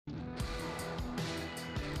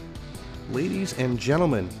Ladies and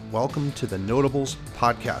gentlemen, welcome to the Notables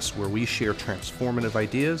podcast, where we share transformative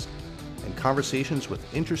ideas and conversations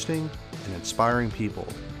with interesting and inspiring people.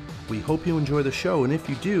 We hope you enjoy the show, and if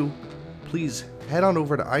you do, please head on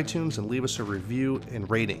over to iTunes and leave us a review and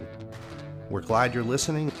rating. We're glad you're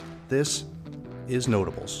listening. This is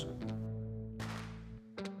Notables.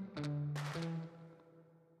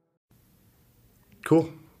 Cool.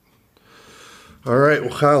 All right.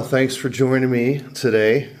 Well, Kyle, thanks for joining me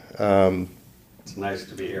today. It's nice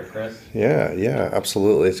to be here, Chris. Yeah,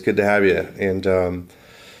 absolutely. It's good to have you. And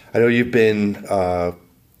I know you've been, an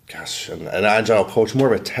agile coach,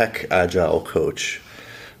 more of a tech agile coach,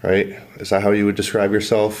 right? Is that how you would describe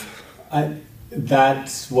yourself?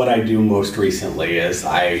 That's what I do most recently. Is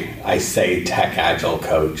I say tech agile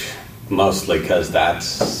coach, mostly because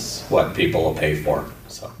that's what people will pay for.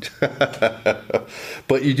 So,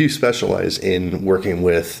 but you do specialize in working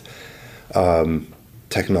with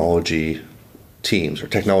technology teams or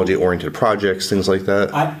technology-oriented projects, things like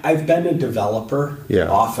that? I've been a developer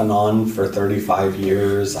off and on for 35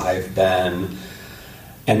 years. I've been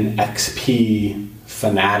an XP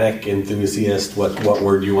fanatic, enthusiast, what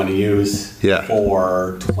word you want to use,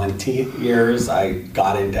 for 20 years. I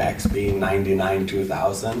got into XP in 99,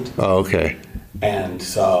 2000. Oh, okay. And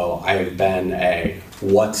so I've been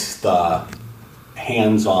what's the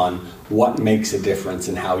hands-on, what makes a difference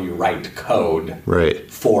in how you write code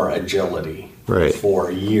for agility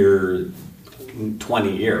for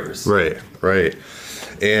 20 years. Right.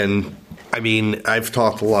 And I mean, I've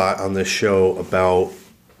talked a lot on this show about,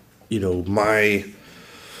 my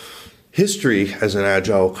history as an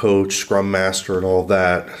agile coach, scrum master, and all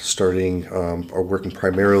that, starting or working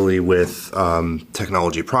primarily with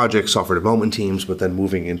technology projects, software development teams, but then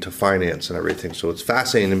moving into finance and everything. So it's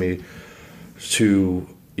fascinating to me to,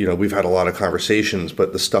 we've had a lot of conversations,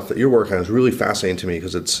 but the stuff that you're working on is really fascinating to me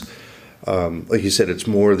because it's, like you said, it's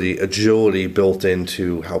more the agility built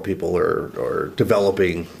into how people are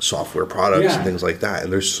developing software products and things like that.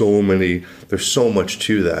 And there's so much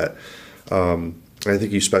to that. I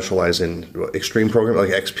think you specialize in extreme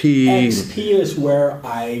programming, like XP. XP is where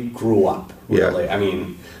I grew up, really. I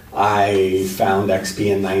mean, I found XP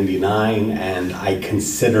in 99, and I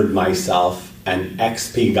considered myself an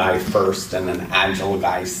XP guy first and an Agile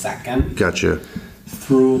guy second. Gotcha.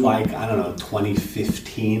 Through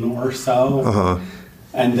 2015 or so.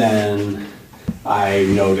 And then I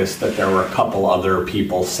noticed that there were a couple other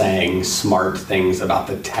people saying smart things about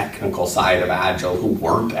the technical side of Agile who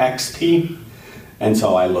weren't XP. And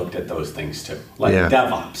so I looked at those things too.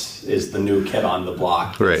 DevOps is the new kid on the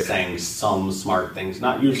block saying some smart things,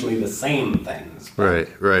 not usually the same things.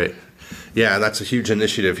 Right. Yeah, that's a huge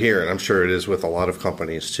initiative here, and I'm sure it is with a lot of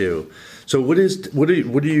companies too. So how would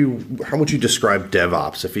you describe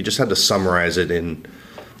DevOps if you just had to summarize it in,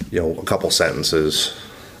 a couple sentences?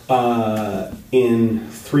 In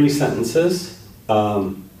 3 sentences,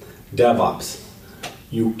 DevOps,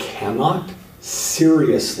 you cannot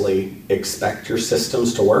seriously expect your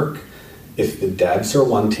systems to work if the devs are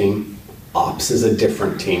one team, ops is a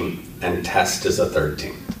different team, and test is a third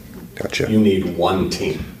team. Gotcha. You need one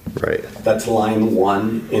team. Right. That's line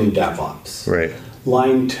 1 in DevOps. Right.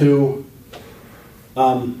 Line 2,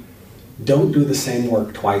 don't do the same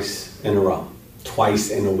work twice in a row,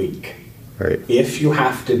 twice in a week. Right. If you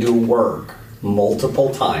have to do work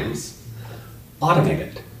multiple times, automate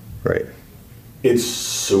it. Right. It's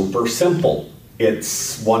super simple.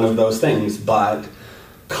 It's one of those things, but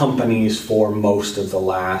companies for most of the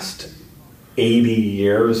last 80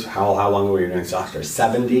 years, how long were you doing software?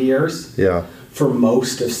 70 years? Yeah. For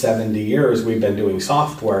most of 70 years, we've been doing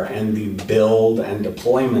software, and the build and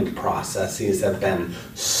deployment processes have been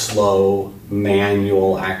slow,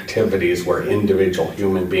 manual activities where individual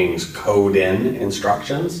human beings code in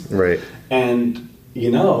instructions. Right. And,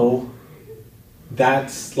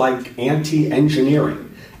 that's like anti-engineering.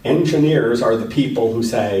 Engineers are the people who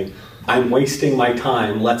say, I'm wasting my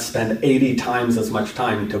time, let's spend 80 times as much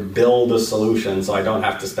time to build a solution so I don't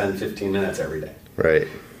have to spend 15 minutes every day. Right.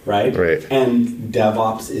 And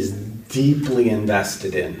DevOps is deeply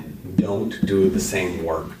invested in don't do the same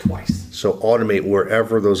work twice. So automate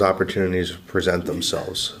wherever those opportunities present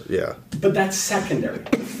themselves. Yeah. But that's secondary.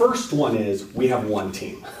 The first one is we have one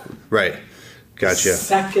team. Right. Gotcha. The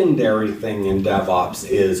secondary thing in DevOps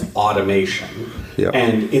is automation. Yeah.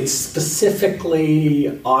 And it's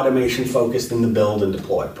specifically automation focused in the build and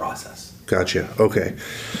deploy process. Gotcha. Okay.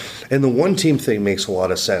 And the one team thing makes a lot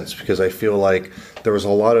of sense because I feel like there was a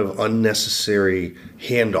lot of unnecessary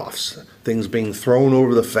handoffs, things being thrown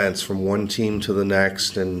over the fence from one team to the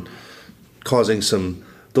next and causing some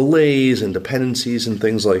delays and dependencies and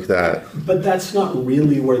things like that. But that's not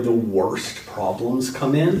really where the worst problems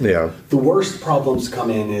come in. Yeah. The worst problems come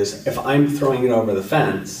in is if I'm throwing it over the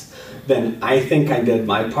fence, then I think I did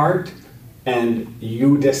my part and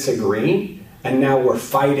you disagree, and now we're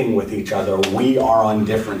fighting with each other. We are on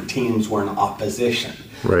different teams, we're in opposition.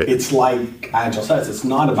 Right. It's like Agile says, it's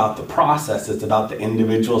not about the process, it's about the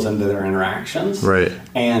individuals and their interactions. Right.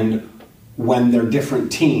 And when they're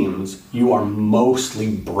different teams, you are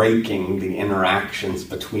mostly breaking the interactions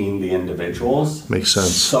between the individuals. Makes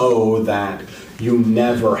sense. So that you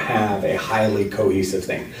never have a highly cohesive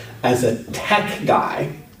thing. As a tech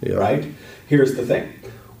guy, right, here's the thing.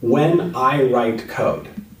 When I write code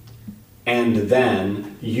and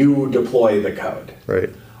then you deploy the code, Right.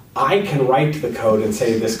 I can write the code and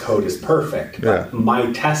say this code is perfect, but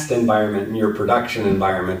my test environment and your production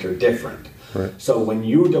environment are different. Right. So when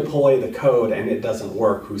you deploy the code and it doesn't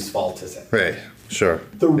work, whose fault is it? Right. Sure.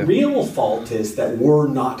 The real fault is that we're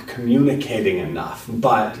not communicating enough,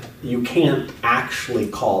 but you can't actually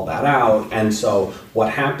call that out. And so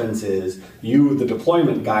what happens is you, the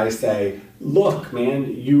deployment guy, say, look,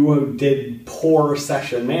 man, you did poor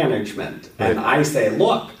session management. And I say,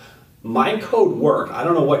 look, my code worked. I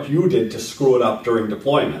don't know what you did to screw it up during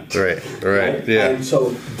deployment. Right. Yeah. And so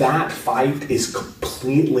that fight is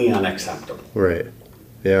completely unacceptable. Right.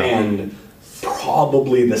 Yeah. And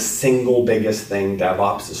probably the single biggest thing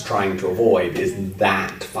DevOps is trying to avoid is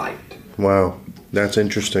that fight. Wow. That's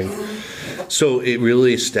interesting. So it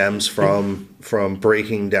really stems from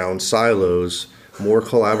breaking down silos, more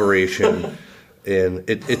collaboration, and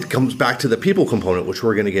it comes back to the people component, which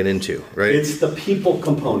we're going to get into, right? It's the people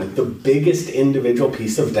component. The biggest individual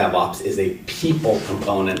piece of DevOps is a people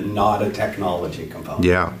component, not a technology component.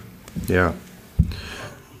 Yeah.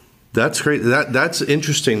 That's great. That's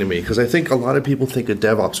interesting to me because I think a lot of people think of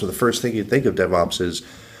DevOps, so the first thing you think of DevOps is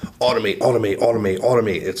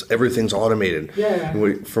automate. It's everything's automated. Yeah.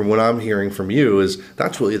 From what I'm hearing from you is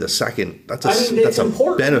that's really the second. That's a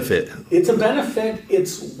important benefit. It's a benefit.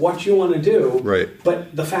 It's what you want to do. Right.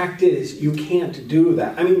 But the fact is, you can't do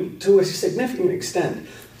that. I mean, to a significant extent,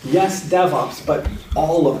 yes, DevOps, but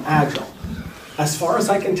all of Agile. As far as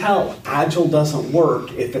I can tell, Agile doesn't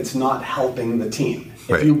work if it's not helping the team.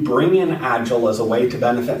 If you bring in Agile as a way to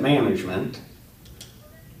benefit management,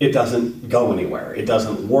 it doesn't go anywhere. It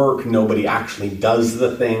doesn't work. Nobody actually does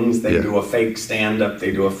the things. They do a fake stand-up.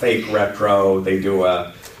 They do a fake retro. They do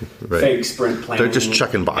a fake sprint plan. They're just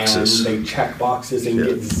checking boxes. And they check boxes and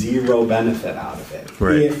get zero benefit out of it.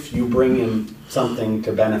 Right. If you bring in something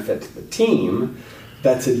to benefit the team,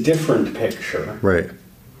 that's a different picture. Right.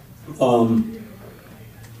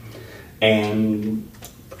 And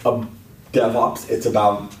DevOps, it's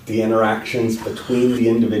about the interactions between the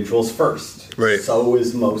individuals first. Right. So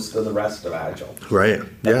is most of the rest of Agile. Right.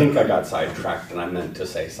 I think I got sidetracked and I meant to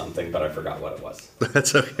say something, but I forgot what it was.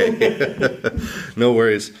 That's okay. No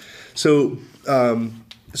worries. So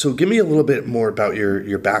give me a little bit more about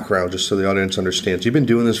your background, just so the audience understands. You've been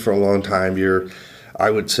doing this for a long time. I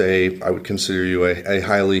would consider you a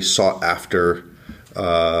highly sought after,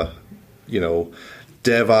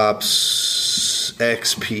 DevOps,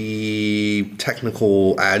 XP,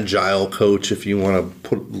 technical agile coach, if you want to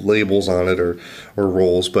put labels on it or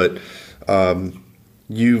roles. But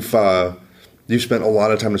you've spent a lot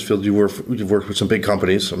of time in this field. You've worked with some big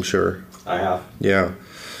companies, I'm sure. I have. Yeah.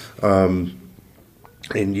 And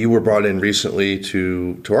you were brought in recently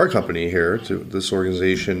to our company here, to this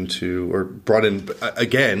organization, or brought in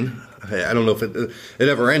again. I don't know if it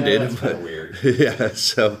ever ended. That's kind of weird. Yeah.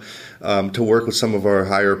 So to work with some of our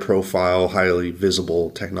higher profile, highly visible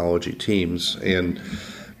technology teams. And,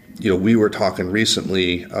 we were talking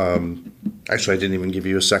recently. Actually, I didn't even give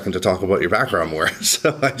you a second to talk about your background more.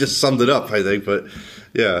 So I just summed it up, I think. But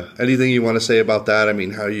yeah, anything you want to say about that? I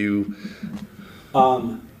mean, how you...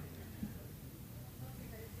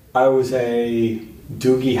 I was a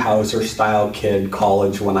Doogie Howser style kid,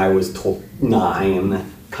 college when I was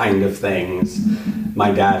 9 kind of things.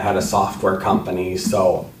 My dad had a software company,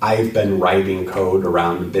 so I've been writing code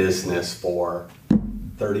around business for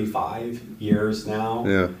 35 years now.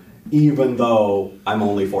 Yeah. Even though I'm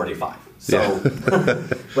only 45. So,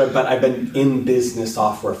 but I've been in business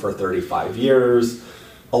software for 35 years.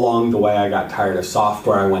 Along the way, I got tired of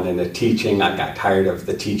software. I went into teaching. I got tired of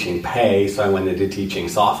the teaching pay, so I went into teaching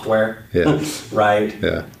software. Yeah. Right?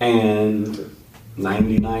 Yeah. And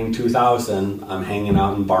 99, 2000, I'm hanging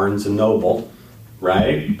out in Barnes & Noble,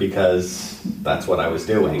 right? Because that's what I was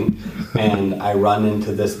doing. And I run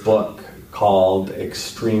into this book called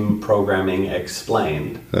Extreme Programming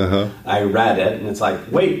Explained. Uh-huh. I read it, and it's like,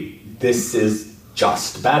 wait, this is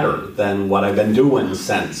just better than what I've been doing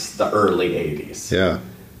since the early 80s. Yeah.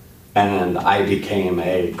 And I became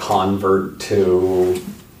a convert to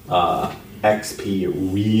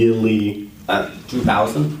XP really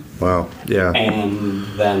 2000. Wow. Yeah. And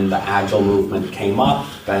then the Agile movement came up,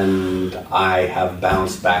 and I have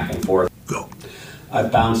bounced back and forth. Go.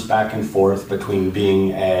 I've bounced back and forth between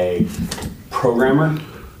being a programmer,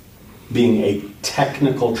 being a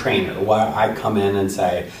technical trainer, where I come in and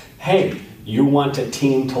say, hey, you want a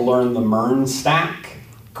team to learn the MERN stack?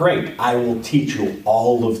 Great, I will teach you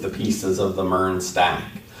all of the pieces of the MERN stack.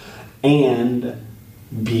 And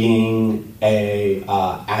being a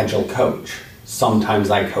Agile coach. Sometimes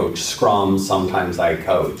I coach Scrum, sometimes I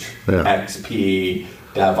coach XP,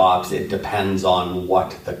 DevOps. It depends on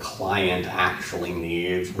what the client actually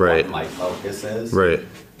needs, what my focus is. Right.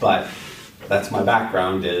 But that's my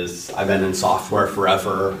background. Is I've been in software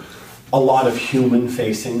forever, a lot of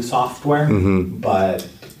human-facing software, but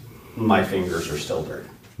my fingers are still dirty.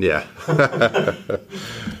 Yeah.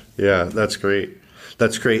 Yeah, that's great.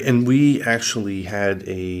 That's great. And we actually had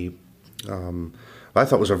I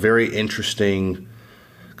thought it was a very interesting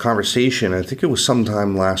conversation. I think it was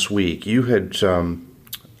sometime last week. You had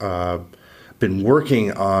been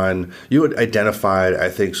working on, you had identified, I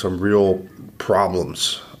think, some real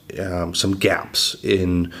problems, some gaps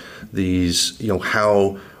in these,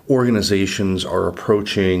 how organizations are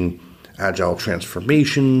approaching agile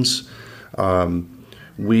transformations.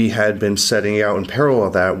 We had been setting out, in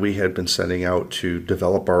parallel to that, we had been setting out to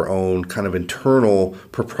develop our own kind of internal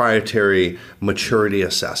proprietary maturity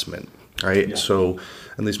assessment, right? Yeah. So,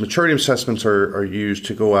 and these maturity assessments are used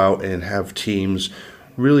to go out and have teams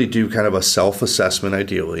really do kind of a self-assessment,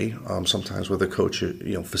 ideally, sometimes with a coach,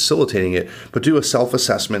 facilitating it, but do a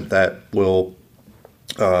self-assessment that will,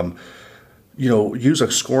 use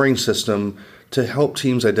a scoring system to help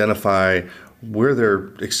teams identify where they're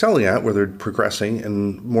excelling at, where they're progressing,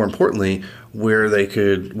 and more importantly,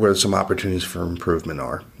 where some opportunities for improvement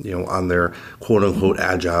are, on their quote unquote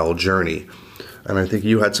agile journey. And I think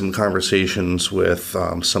you had some conversations with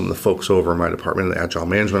some of the folks over in my department in the Agile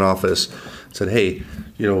Management Office, said, hey,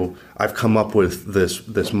 I've come up with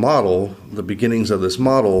this model, the beginnings of this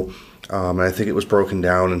model, and I think it was broken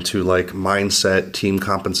down into like mindset, team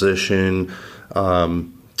composition,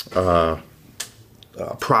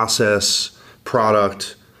 process,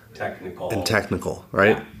 product, technical,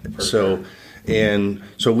 right? Yeah,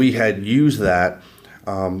 so we had used that,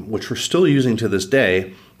 which we're still using to this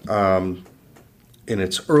day, in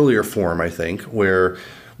its earlier form, I think, where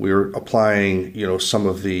we were applying, some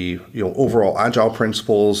of the, overall agile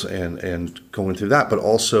principles and going through that, but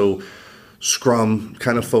also Scrum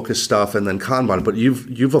kind of focused stuff, and then Kanban. But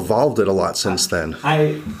you've evolved it a lot since then.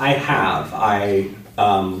 I have.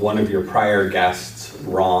 One of your prior guests,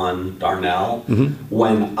 Ron Darnell,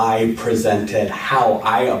 when I presented how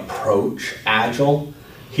I approach Agile,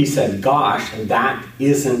 he said, gosh, that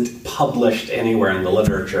isn't published anywhere in the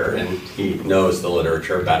literature, and he knows the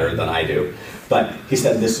literature better than I do. But he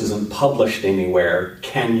said, this isn't published anywhere.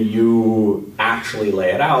 Can you actually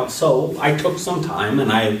lay it out? So I took some time and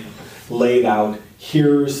I laid out,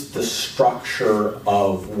 here's the structure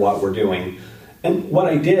of what we're doing. And what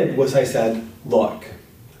I did was I said, look,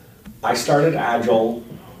 I started Agile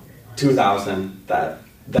 2000, that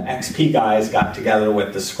the XP guys got together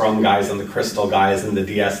with the Scrum guys and the Crystal guys and the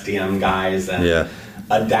DSDM guys and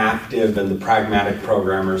Adaptive and the Pragmatic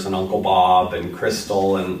Programmers and Uncle Bob and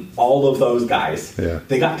Crystal and all of those guys. Yeah.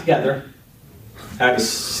 They got together, had a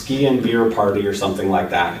ski and beer party or something like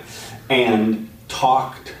that, and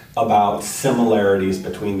talked about similarities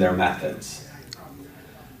between their methods.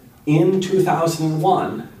 In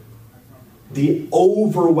 2001, the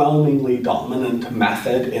overwhelmingly dominant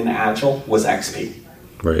method in Agile was XP.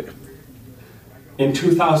 Right. In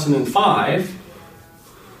 2005,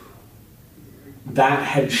 that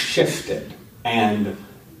had shifted, and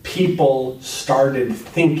people started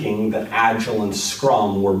thinking that Agile and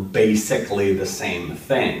Scrum were basically the same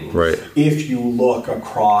thing. Right. If you look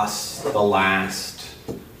across the last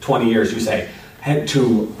 20 years, you say, head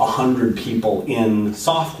to 100 people in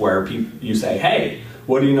software, you say, hey,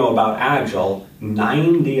 what do you know about Agile?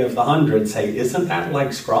 90 of the 100 say, isn't that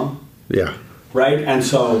like Scrum? Yeah. Right? And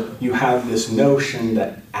so you have this notion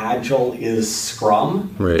that Agile is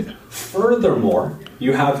Scrum. Right. Furthermore,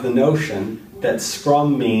 you have the notion that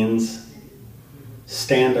Scrum means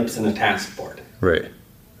stand-ups in a task board. Right.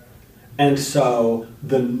 And so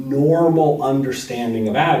the normal understanding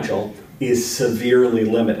of Agile is severely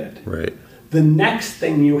limited. Right. The next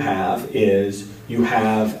thing you have is you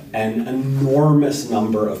have an enormous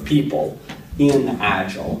number of people in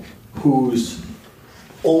Agile whose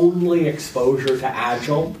only exposure to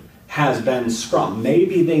Agile has been Scrum.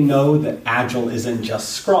 Maybe they know that Agile isn't just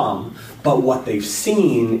Scrum, but what they've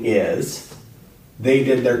seen is they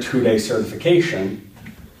did their 2-day certification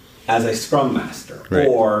as a Scrum Master, right.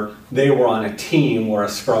 Or they were on a team where a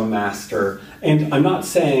Scrum Master, and I'm not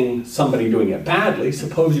saying somebody doing it badly,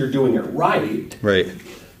 suppose you're doing it right. Right.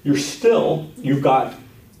 You've got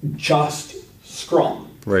just Scrum.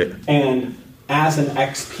 Right. And as an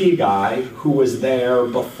XP guy who was there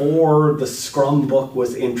before the Scrum book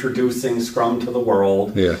was introducing Scrum to the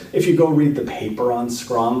world, yeah. If you go read the paper on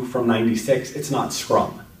Scrum from '96, it's not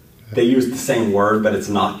Scrum. They use the same word, but it's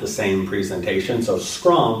not the same presentation. So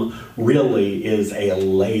Scrum really is a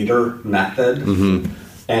later method, mm-hmm.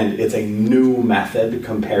 and it's a new method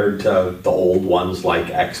compared to the old ones like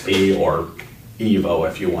XP or Evo,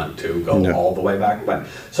 if you want to go all the way back. But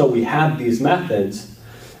so we have these methods,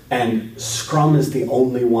 and Scrum is the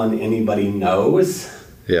only one anybody knows.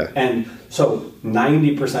 Yeah. And so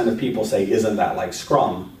 90% of people say, isn't that like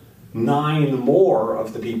Scrum? 9 more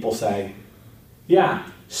of the people say, yeah,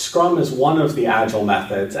 Scrum is one of the Agile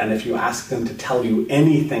methods, and if you ask them to tell you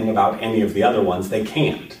anything about any of the other ones, they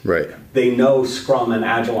can't. Right. They know Scrum and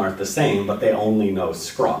Agile aren't the same, but they only know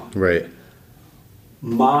Scrum. Right.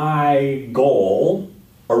 My goal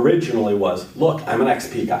originally was, look, I'm an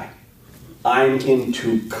XP guy. I'm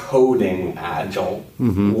into coding Agile.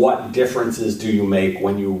 Mm-hmm. What differences do you make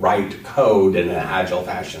when you write code in an Agile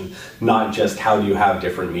fashion? Not just how do you have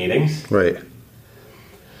different meetings. Right.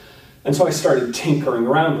 And so I started tinkering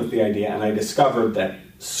around with the idea, and I discovered that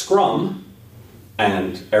Scrum,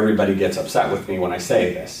 and everybody gets upset with me when I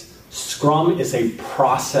say this, Scrum is a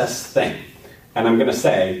process thing. And I'm going to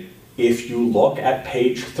say, if you look at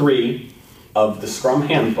page 3 of the Scrum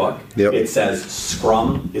Handbook, It says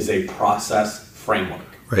Scrum is a process framework.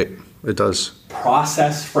 Right, it does.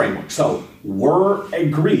 Process framework. So we're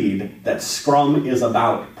agreed that Scrum is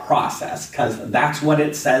about process because that's what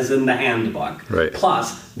it says in the handbook. Right.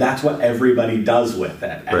 Plus, that's what everybody does with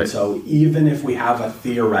it. And so even if we have a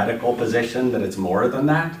theoretical position that it's more than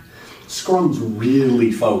that, Scrum's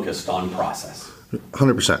really focused on process.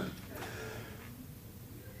 100%.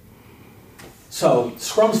 So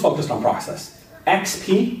Scrum's focused on process.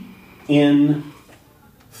 XP, in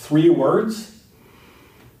 3 words,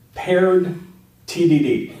 paired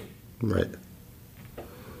TDD. Right.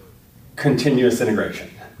 Continuous integration.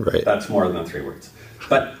 Right. That's more than 3 words.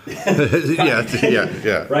 But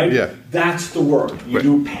yeah. Right? Yeah. That's the word. You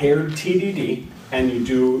do paired TDD, and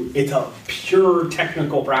it's a pure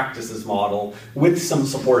technical practices model with some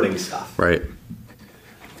supporting stuff. Right.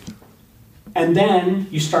 And then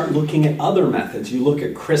you start looking at other methods. You look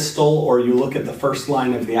at Crystal, or you look at the first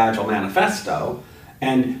line of the Agile Manifesto,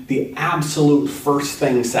 and the absolute first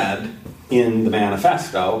thing said in the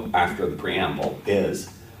manifesto, after the preamble, is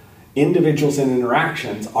individuals and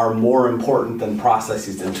interactions are more important than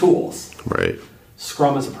processes and tools. Right.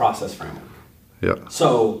 Scrum is a process framework. Yeah.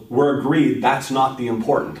 So we're agreed that's not the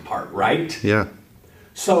important part, right? Yeah.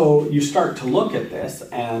 So you start to look at this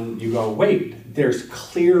and you go, wait, there's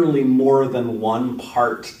clearly more than one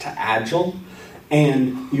part to Agile,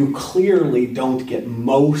 and you clearly don't get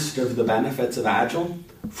most of the benefits of Agile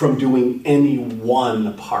from doing any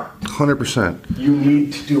one part. 100%. You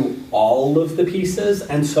need to do all of the pieces,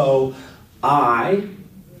 and so I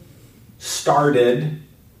started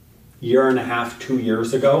 1.5 to 2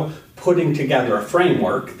 years ago putting together a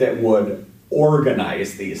framework that would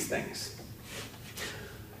organize these things.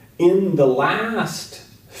 In the last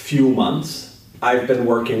few months, I've been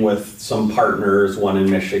working with some partners, one in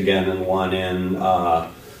Michigan and one in the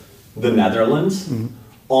Netherlands,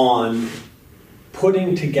 on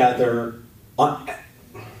putting together, on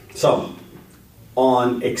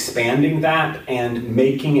expanding that and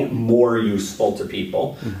making it more useful to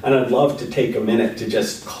people. And I'd love to take a minute to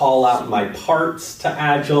just call out my parts to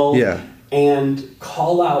Agile. And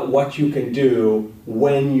call out what you can do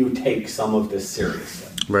when you take some of this seriously.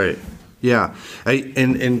 Right. Yeah.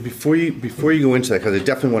 And before you go into that, because I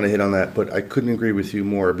definitely want to hit on that, but I couldn't agree with you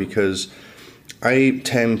more, because I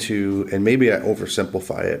tend to, and maybe I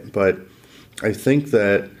oversimplify it, but I think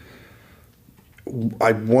that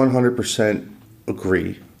I 100%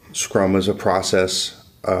 agree. Scrum is a process.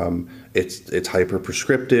 It's hyper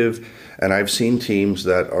prescriptive, and I've seen teams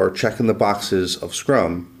that are checking the boxes of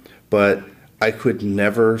Scrum, but I could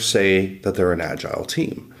never say that they're an Agile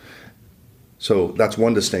team. So that's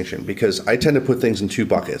one distinction, because I tend to put things in 2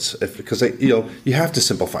 buckets, because you have to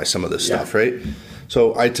simplify some of this stuff, right?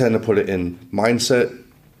 So I tend to put it in mindset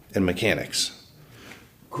and mechanics.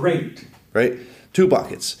 Great. Right? 2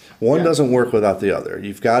 buckets. One doesn't work without the other.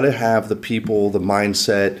 You've got to have the people, the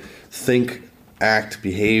mindset, think act,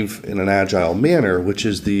 behave in an agile manner, which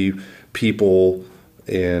is the people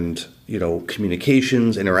and,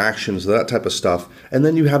 communications, interactions, that type of stuff. And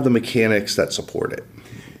then you have the mechanics that support it.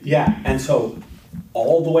 Yeah, and so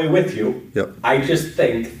all the way with you. Yep. I just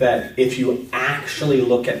think that if you actually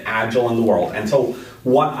look at Agile in the world, and so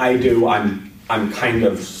what I do, I'm kind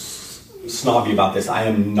of snobby about this. I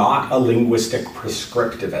am not a linguistic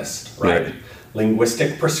prescriptivist, right?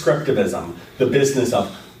 Linguistic prescriptivism, the business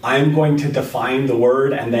of I'm going to define the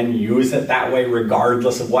word and then use it that way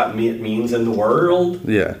regardless of what it means in the world.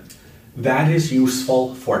 Yeah. That is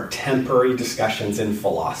useful for temporary discussions in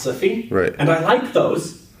philosophy. Right. And I like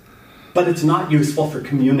those, but it's not useful for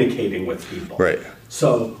communicating with people. Right.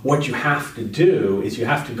 So what you have to do is you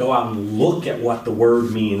have to go out and look at what the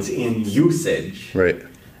word means in usage. Right.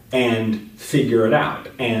 And figure it out.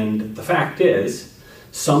 And the fact is,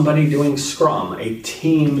 somebody doing Scrum, a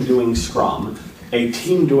team doing Scrum, a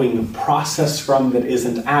team doing process Scrum that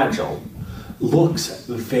isn't Agile, looks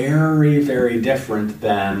very, very different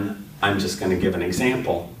than, I'm just going to give an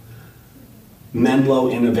example, Menlo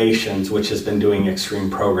Innovations, which has been doing extreme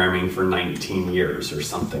programming for 19 years or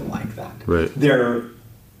something like that. Right. They're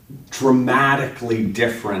dramatically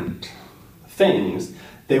different things.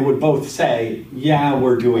 They would both say, yeah,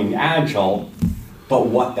 we're doing Agile, but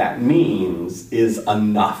what that means is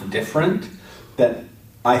enough different that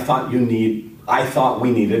I thought we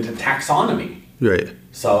needed a taxonomy. Right.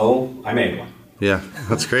 So I made one. Yeah,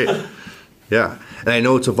 that's great. Yeah, and I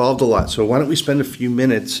know it's evolved a lot. So why don't we spend a few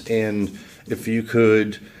minutes, and if you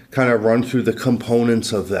could kind of run through the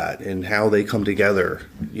components of that and how they come together,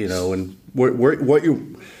 and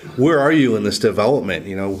where are you in this development,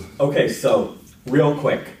 Okay, so real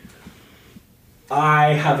quick.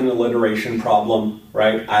 I have an alliteration problem,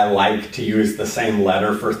 right? I like to use the same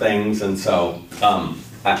letter for things, and so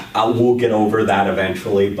I will get over that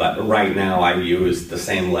eventually, but right now I use the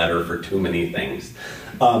same letter for too many things.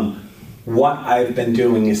 What I've been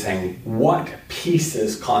doing is saying, what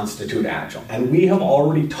pieces constitute Agile? And we have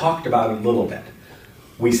already talked about it a little bit.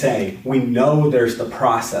 We say, we know there's the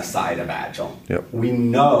process side of Agile. Yep. We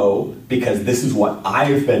know, because this is what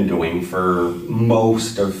I've been doing for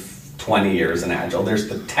most of 20 years in Agile, there's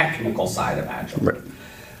the technical side of Agile. Right.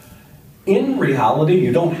 In reality,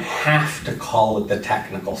 you don't have to call it the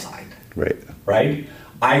technical side. Right. Right?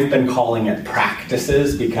 I've been calling it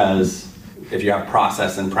practices because if you have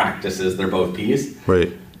process and practices, they're both P's.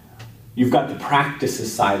 Right. You've got the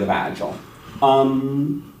practices side of Agile.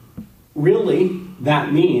 Really,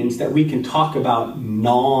 that means that we can talk about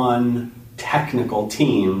non-technical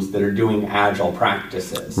teams that are doing Agile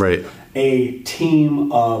practices. Right. A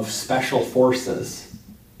team of special forces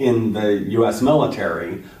in the U.S.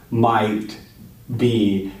 military might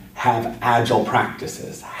have Agile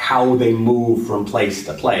practices, how they move from place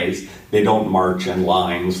to place. They don't march in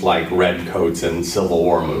lines like redcoats in Civil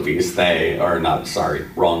War movies. They are not,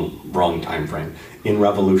 wrong time frame. In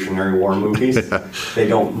Revolutionary War movies, they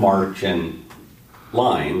don't march in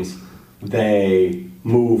lines. They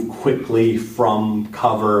move quickly from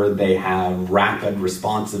cover. They have rapid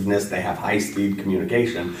responsiveness. They have high-speed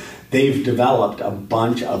communication. They've developed a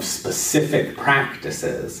bunch of specific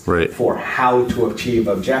practices for how to achieve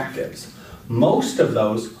objectives. Most of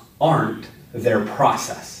those aren't their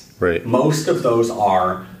process. Right. Most of those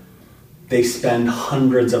are, they spend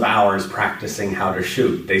hundreds of hours practicing how to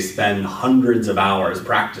shoot. They spend hundreds of hours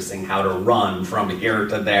practicing how to run from here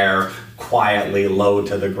to there, quietly low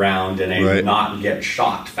to the ground in a not get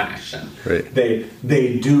shot fashion. Right.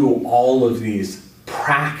 They do all of these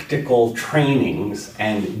practical trainings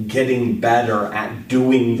and getting better at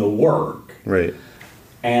doing the work. Right.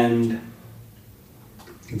 And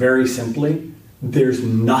very simply, there's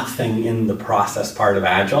nothing in the process part of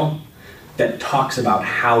Agile that talks about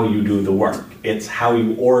how you do the work. It's how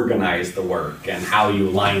you organize the work and how you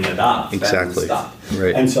line it up and stuff.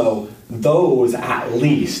 Right. And so those at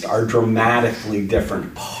least are dramatically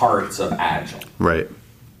different parts of Agile. Right.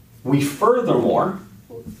 We furthermore,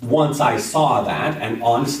 once I saw that, and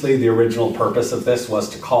honestly the original purpose of this was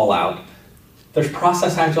to call out, there's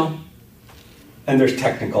process Agile and there's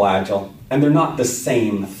technical Agile, and they're not the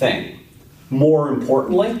same thing. More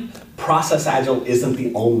importantly, process Agile isn't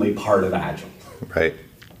the only part of Agile. Right.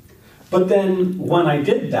 But then when I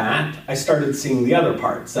did that, I started seeing the other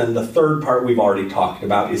parts. And the third part we've already talked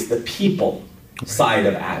about is the people side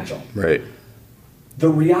of Agile. Right. The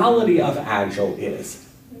reality of Agile is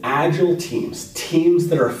Agile teams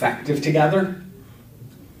that are effective together,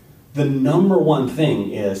 the number one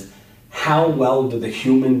thing is how well do the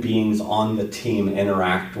human beings on the team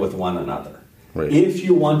interact with one another. Right. If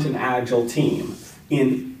you want an Agile team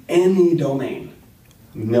in any domain,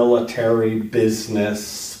 military, business,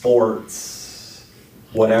 sports,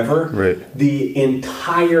 whatever. Right. The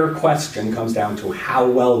entire question comes down to how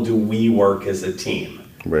well do we work as a team?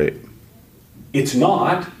 Right. It's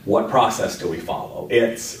not what process do we follow.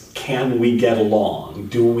 It's can we get along?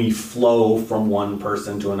 Do we flow from one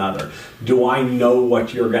person to another? Do I know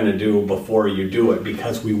what you're going to do before you do it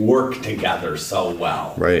because we work together so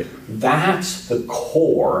well? Right. That's the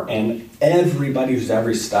core, and everybody who's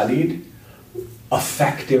ever studied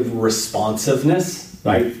effective responsiveness,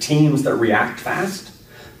 right? Teams that react fast,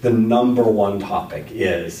 the number one topic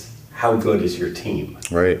is how good is your team?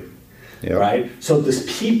 Right. Yep. Right? So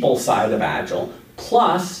this people side of Agile,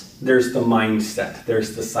 plus there's the mindset,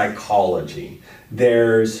 there's the psychology,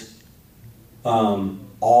 there's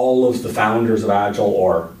all of the founders of Agile,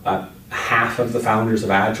 or half of the founders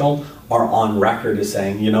of Agile are on record as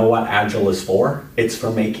saying, you know what Agile is for? It's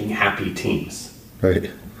for making happy teams.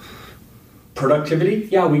 Right. Productivity?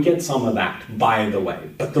 Yeah, we get some of that, by the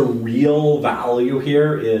way. But the real value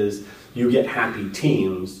here is you get happy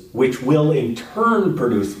teams, which will in turn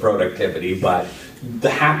produce productivity, but the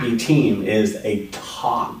happy team is a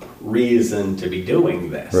top reason to be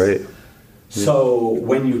doing this. Right. So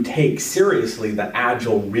when you take seriously that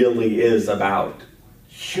Agile really is about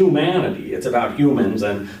humanity, it's about humans,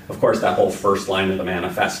 and of course that whole first line of the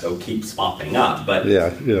manifesto keeps popping up, but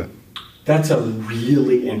yeah. That's a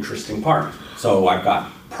really interesting part. So I've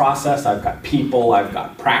got process, I've got people, I've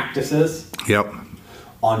got practices. Yep.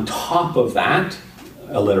 On top of that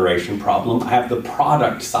alliteration problem, I have the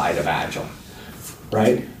product side of Agile,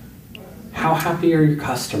 right? How happy are your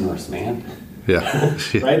customers, man? Yeah.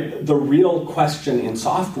 Right? The real question in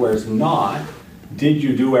software is not, did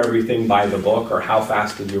you do everything by the book or how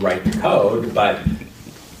fast did you write the code? But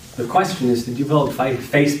the question is, did you build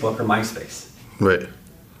Facebook or MySpace? Right.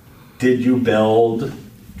 Did you build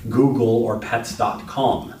Google or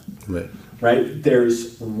Pets.com? Right. Right?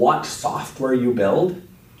 There's what software you build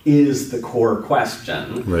is the core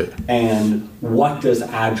question. Right. And what does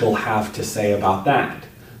Agile have to say about that?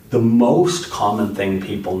 The most common thing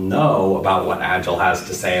people know about what Agile has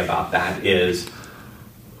to say about that is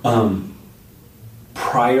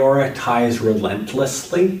prioritize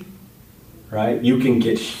relentlessly, right? You can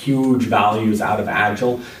get huge values out of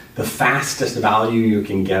Agile. The fastest value you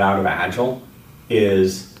can get out of Agile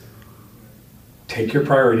is take your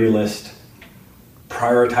priority list,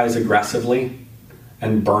 prioritize aggressively,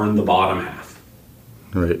 and burn the bottom half.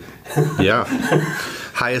 Right. Yeah.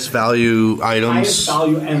 Highest value items. Highest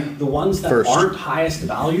value, and the ones that first. Aren't highest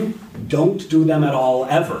value, don't do them at all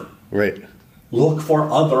ever. Right. Look for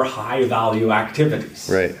other high value activities.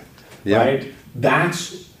 Right. Yeah. Right?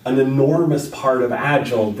 That's an enormous part of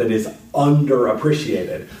Agile that is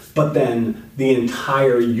underappreciated. But then the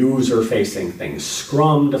entire user-facing thing.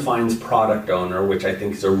 Scrum defines product owner, which I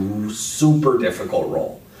think is a super difficult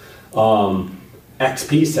role.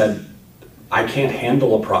 XP said, I can't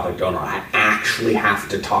handle a product owner. I actually have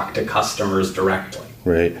to talk to customers directly.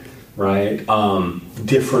 Right. Right?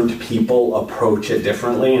 Different people approach it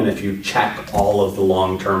differently, and if you check all of the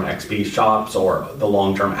long-term XP shops or the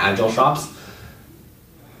long-term Agile shops,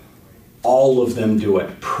 all of them do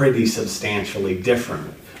it pretty substantially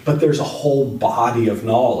differently. But there's a whole body of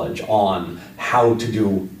knowledge on how to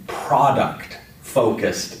do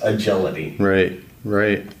product-focused agility. Right,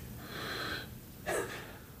 right.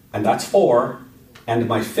 And that's 4. And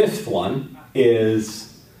my 5th one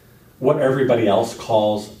is what everybody else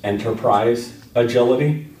calls enterprise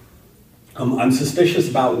agility. I'm suspicious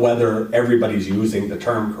about whether everybody's using the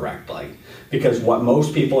term correctly, because what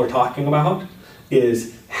most people are talking about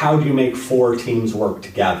is how do you make 4 teams work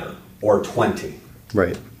together, or 20.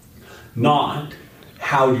 Right. Not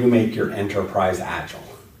how do you make your enterprise agile.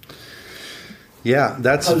 Yeah,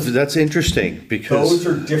 that's interesting, because those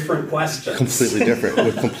are different questions. Completely different,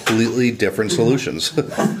 with completely different solutions.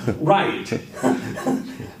 Right.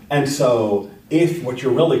 And so if what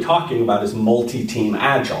you're really talking about is multi-team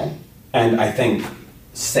agile, and I think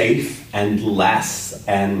SAFe and LESS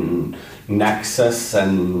and Nexus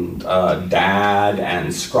and DAD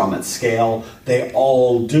and Scrum at Scale, they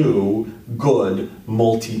all do good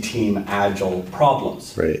multi-team agile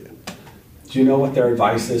problems. Right. Do you know what their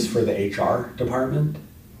advice is for the HR department?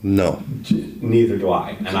 No. Neither do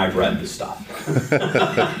I, and I've read the stuff.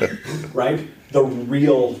 Right? The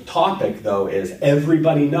real topic, though, is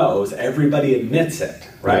everybody knows, everybody admits it,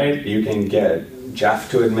 right? You can get Jeff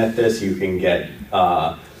to admit this, you can get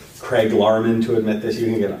Craig Larman to admit this, you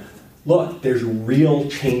can get... Look, there's real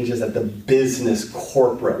changes at the business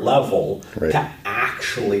corporate level to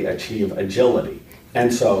actually achieve agility.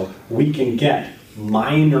 And so we can get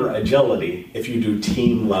minor agility if you do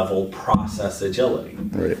team level process agility.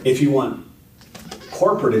 Right. If you want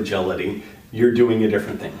corporate agility, you're doing a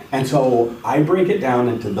different thing. And so I break it down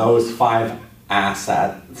into those five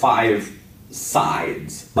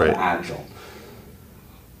sides of Right. Agile.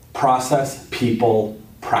 Process, people,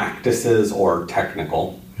 practices or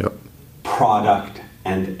technical, Yep. product,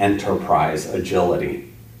 and enterprise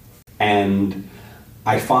agility. And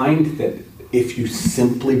I find that if you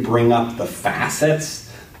simply bring up the facets,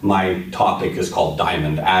 my topic is called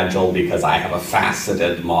Diamond Agile because I have a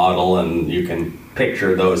faceted model and you can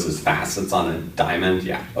picture those as facets on a diamond.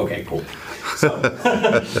 Yeah, okay, cool. So,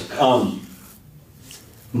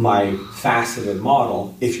 my faceted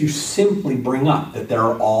model, if you simply bring up that there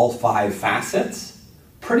are all five facets,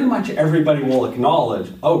 pretty much everybody will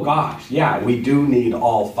acknowledge, oh gosh, yeah, we do need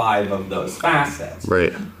all five of those facets.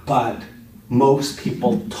 Right. But most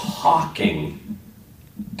people talking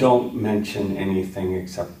don't mention anything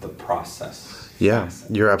except the process. Yeah,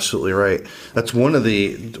 you're absolutely right. That's one of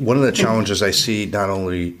the challenges I see not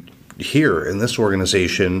only here in this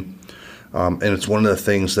organization, and it's one of the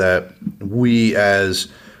things that we as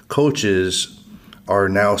coaches are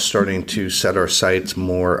now starting to set our sights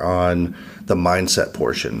more on the mindset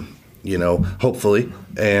portion, hopefully,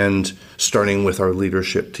 and starting with our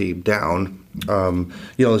leadership team down.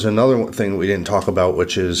 There's another thing we didn't talk about,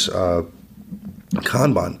 which is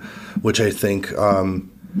Kanban, which I think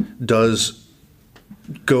does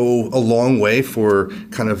go a long way for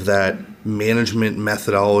kind of that management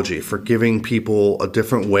methodology, for giving people a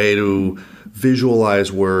different way to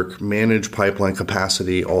visualize work, manage pipeline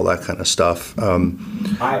capacity, all that kind of stuff.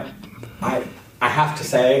 I have to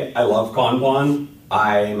say, I love Kanban.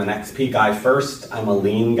 I'm an XP guy first. I'm a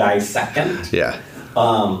lean guy second. Yeah.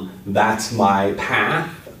 That's my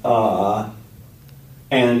path.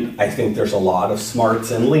 And I think there's a lot of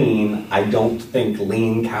smarts in lean. I don't think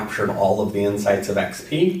lean captured all of the insights of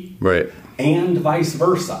XP. Right. And vice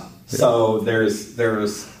versa. Yeah. So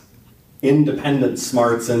there's independent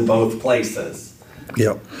smarts in both places.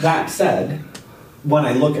 Yep. That said, when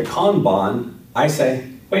I look at Kanban, I say,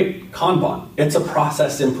 wait, Kanban, it's a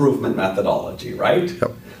process improvement methodology, right?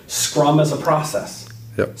 Yep. Scrum is a process.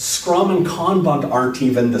 Yep. Scrum and Kanban aren't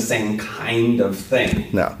even the same kind of thing.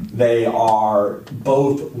 No. They are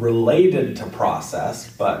both related to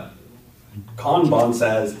process, but Kanban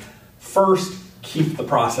says, first, keep the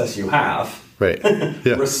process you have. Right.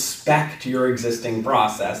 Yeah. Respect your existing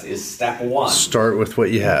process is step one. Start with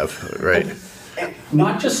what you have, right? And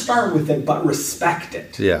not just start with it, but respect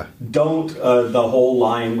it. Yeah. Don't, the whole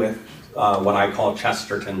line with what I call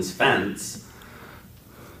Chesterton's fence.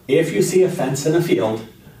 If you see a fence in a field,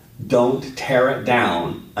 don't tear it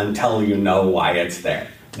down until you know why it's there.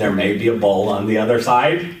 There may be a bull on the other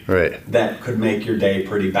side. Right. That could make your day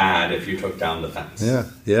pretty bad if you took down the fence.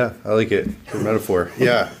 Yeah, I like it. Good metaphor.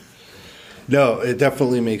 Yeah. No, it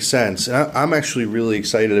definitely makes sense. And I'm actually really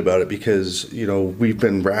excited about it because, I've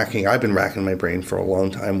been racking my brain for a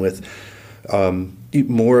long time with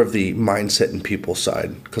more of the mindset and people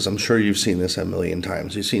side, because I'm sure you've seen this a million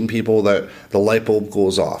times. You've seen people that the light bulb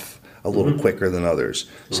goes off a little quicker than others.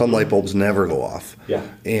 Some light bulbs never go off. Yeah.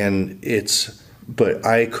 But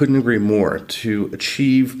I couldn't agree more. To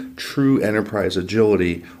achieve true enterprise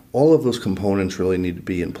agility, all of those components really need to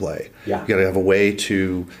be in play. Yeah. You got to have a way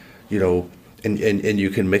to, and you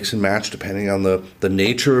can mix and match depending on the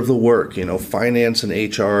nature of the work. Finance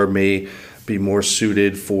and HR may be more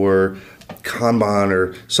suited for Kanban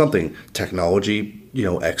or something. Technology,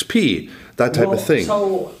 XP, that type of thing.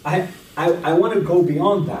 So I want to go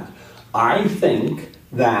beyond that. I think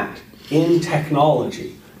that in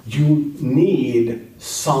technology, you need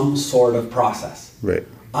some sort of process. Right.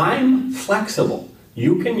 I'm flexible.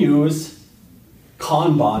 You can use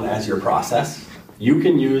Kanban as your process. You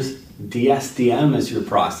can use DSDM as your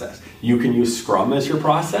process. You can use Scrum as your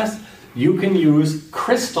process. You can use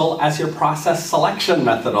Crystal as your process selection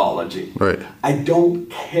methodology. Right. I don't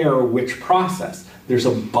care which process. There's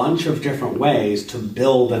a bunch of different ways to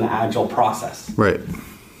build an agile process. Right.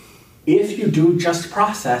 If you do just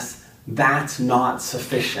process, that's not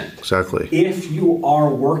sufficient. Exactly. If you are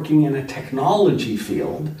working in a technology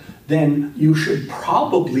field, then you should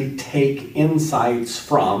probably take insights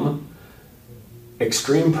from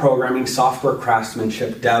extreme programming, software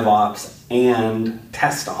craftsmanship, DevOps, and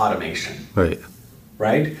test automation. Right.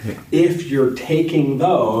 Right? Yeah. If you're taking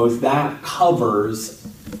those, that covers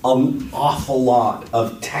an awful lot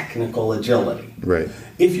of technical agility. Right.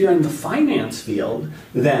 If you're in the finance field,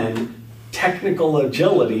 then technical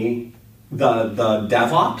agility, the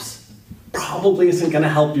DevOps, probably isn't going to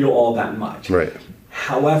help you all that much. Right.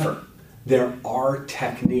 However, There are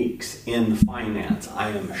techniques in finance, I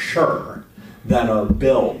am sure, that are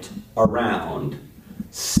built around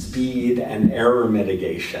speed and error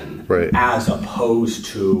mitigation, right, as opposed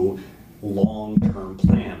to long-term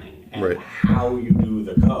planning and right, how you do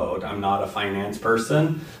the code. I'm not a finance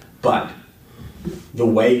person, but the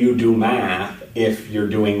way you do math, if you're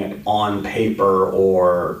doing it on paper,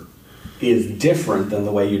 or is different than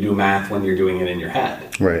the way you do math when you're doing it in your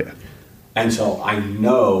head. right. And so I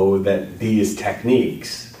know that these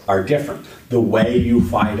techniques are different. The way you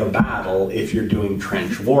fight a battle, if you're doing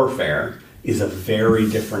trench warfare, is a very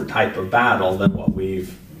different type of battle than what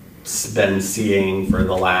we've been seeing for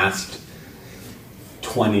the last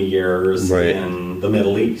 20 years right. in the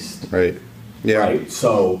Middle East. Right. Yeah. Right?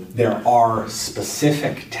 So there are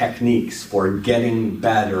specific techniques for getting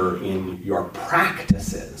better in your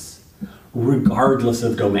practices, regardless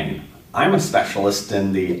of domain. I'm a specialist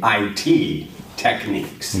in the IT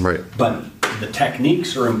techniques, right. But the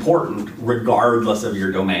techniques are important regardless of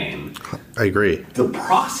your domain. I agree. The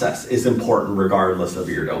process is important regardless of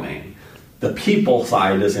your domain. The people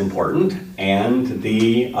side is important, and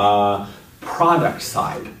the product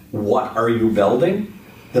side. What are you building?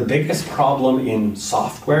 The biggest problem in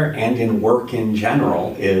software and in work in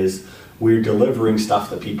general is we're delivering stuff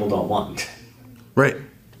that people don't want. Right.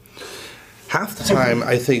 Half the time,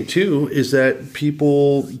 I think, too, is that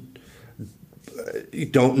people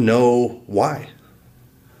don't know why.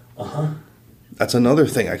 Uh-huh. That's another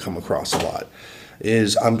thing I come across a lot,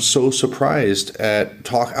 is I'm so surprised at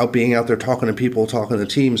being out there talking to people, talking to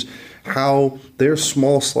teams, how their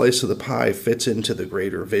small slice of the pie fits into the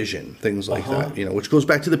greater vision, things like that, which goes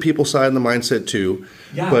back to the people side and the mindset too.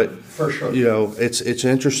 Yeah, but, for sure. It's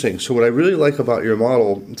interesting. So what I really like about your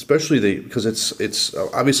model, especially because it's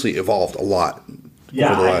obviously evolved a lot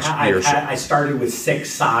over the last year or so. I started with 6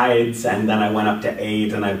 sides, and then I went up to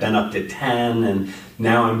 8, and I've been up to 10, and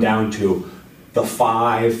now I'm down to the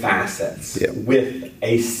 5 facets, with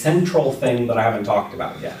a central thing that I haven't talked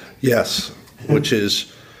about yet. Yes, which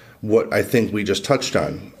is what I think we just touched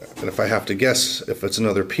on. And if I have to guess, if it's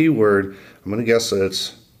another P word, I'm going to guess that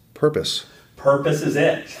it's purpose. Purpose is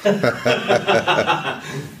it.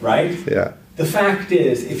 Right? Yeah. The fact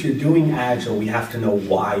is, if you're doing Agile, we have to know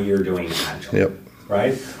why you're doing Agile. Yep.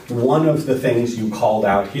 Right? One of the things you called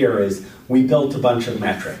out here is we built a bunch of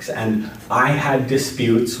metrics, and I had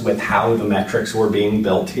disputes with how the metrics were being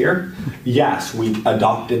built here. Yes, we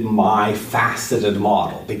adopted my faceted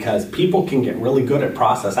model because people can get really good at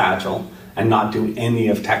process Agile and not do any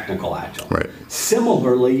of technical Agile. Right.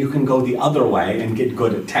 Similarly, you can go the other way and get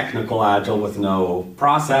good at technical Agile with no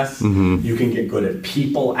process. Mm-hmm. You can get good at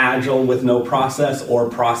people Agile with no process, or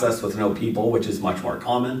process with no people, which is much more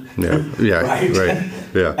common. Yeah, yeah, right.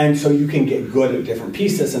 Yeah. And so you can get good at different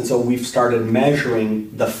pieces, and so we've started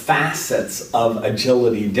measuring the facets of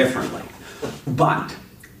agility differently. But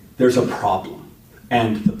there's a problem,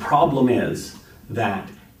 and the problem is that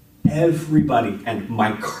everybody, and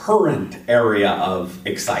my current area of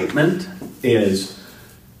excitement is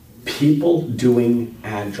people doing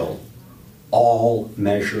Agile all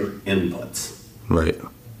measure inputs. Right.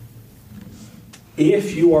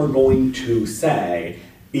 If you are going to say,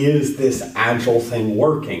 is this Agile thing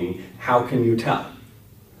working, how can you tell?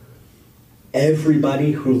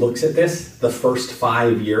 Everybody who looks at this, the first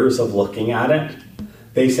 5 years of looking at it,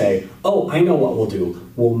 they say, oh, I know what we'll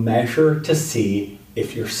do. We'll measure to see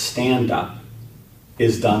if your stand-up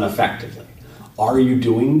is done effectively. Are you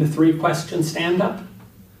doing the 3-question stand-up?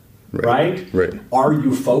 Right? Are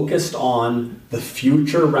you focused on the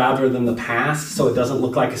future rather than the past so it doesn't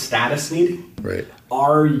look like a status meeting? Right.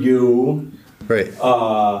 Are you... Right.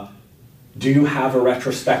 Do you have a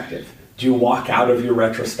retrospective? Do you walk out of your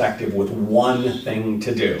retrospective with one thing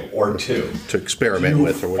to do, or 2? To experiment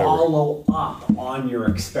with, or whatever. Follow up on your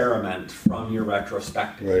experiment from your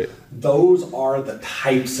retrospective. Right. Those are the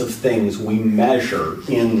types of things we measure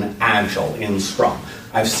in Agile, in Scrum.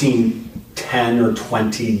 I've seen 10 or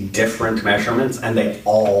 20 different measurements, and they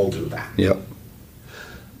all do that. Yep.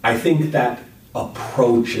 I think that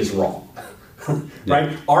approach is wrong.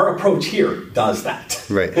 Right? Our approach here does that.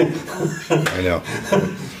 Right. I know.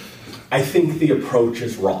 I think the approach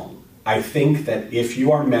is wrong. I think that if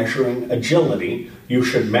you are measuring agility, you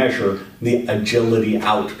should measure the agility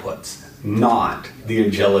outputs, not the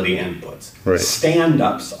agility inputs. Right.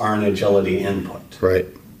 Stand-ups are an agility input. Right.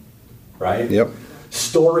 Right? Yep.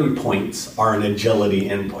 Story points are an agility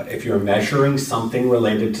input. If you're measuring something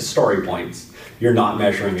related to story points, you're not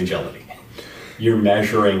measuring agility. You're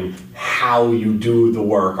measuring how you do the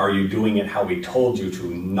work. Are you doing it how we told you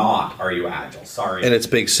to? Not are you agile? Sorry. And it's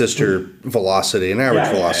big sister velocity and average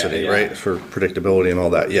velocity, right? For predictability and all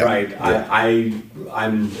that. Yeah. Right. Yeah.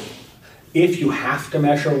 I'm. If you have to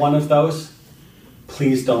measure one of those,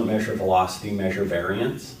 please don't measure velocity. Measure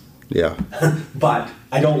variance. Yeah. But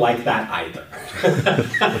I don't like that either.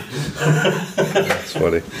 That's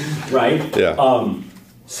funny. Right? Yeah.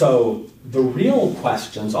 So the real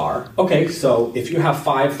questions are, okay, so if you have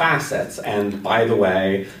 5 facets, and by the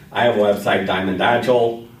way, I have a website,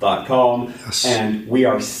 diamondagile.com, yes. and we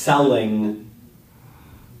are selling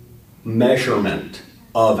measurement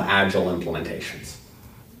of agile implementations.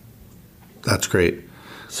 That's great.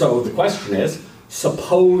 So the question is,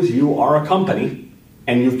 suppose you are a company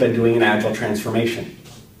and you've been doing an agile transformation.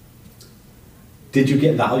 Did you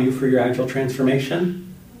get value for your agile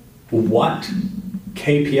transformation? What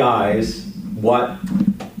KPIs,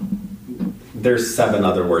 there's 7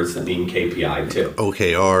 other words that mean KPI too.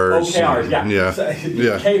 OKRs. OKRs, yeah. Yeah. So,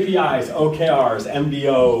 yeah. KPIs, OKRs,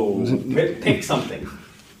 MBO, pick something.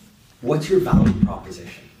 What's your value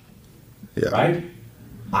proposition? Yeah. Right?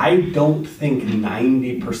 I don't think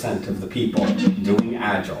 90% of the people doing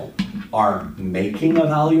agile are making a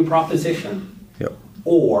value proposition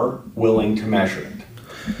or willing to measure it.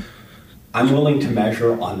 I'm willing to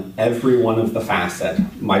measure on every one of the facets.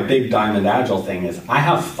 My big Diamond Agile thing is I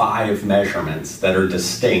have 5 measurements that are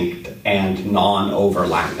distinct and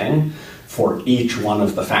non-overlapping for each one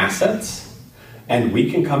of the facets. And we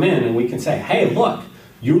can come in and we can say, hey, look,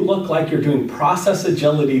 you look like you're doing process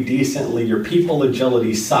agility decently, your people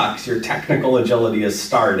agility sucks, your technical agility has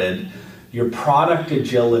started, your product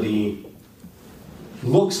agility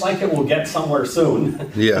looks like it will get somewhere soon.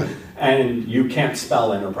 Yeah. And you can't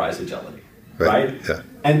spell enterprise agility, right? Yeah.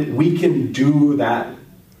 And we can do that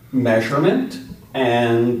measurement.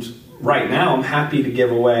 And right now, I'm happy to give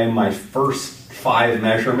away my first 5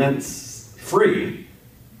 measurements free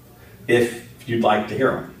if you'd like to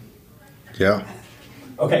hear them. Yeah.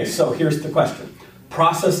 Okay, so here's the question.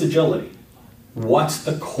 Process agility. What's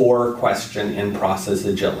the core question in process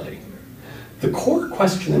agility? The core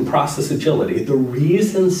question in process agility, the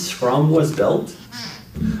reason Scrum was built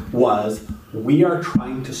was we are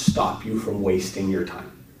trying to stop you from wasting your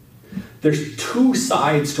time. There's 2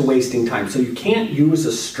 sides to wasting time. So you can't use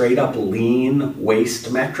a straight up lean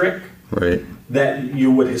waste metric that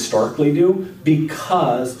you would historically do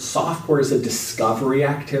because software is a discovery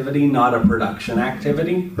activity, not a production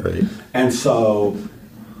activity. Right. And so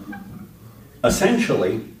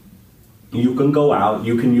essentially, you can go out,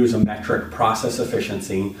 you can use a metric, process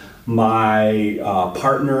efficiency. My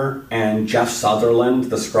partner and Jeff Sutherland,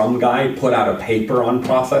 the Scrum guy, put out a paper on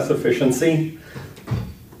process efficiency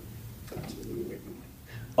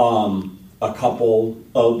a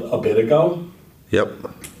bit ago. Yep.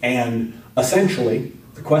 And essentially,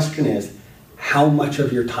 the question is, how much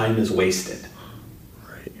of your time is wasted?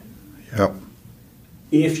 Right. Yep.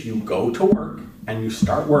 If you go to work and you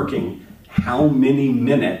start working, how many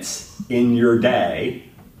minutes in your day,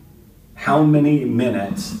 how many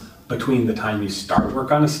minutes between the time you start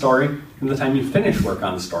work on a story and the time you finish work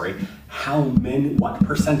on the story, what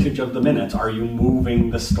percentage of the minutes are you moving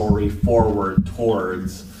the story forward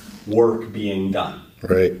towards work being done?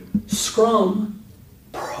 Right. Scrum,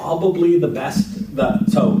 probably the best.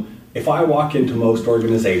 So if I walk into most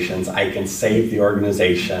organizations, I can save the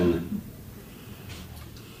organization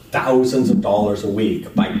thousands of dollars a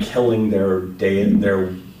week by killing their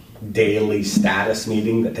daily status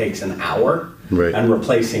meeting that takes an hour and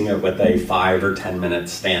replacing it with a 5 or 10 minute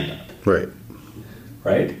stand-up.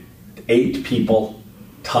 Right? 8 people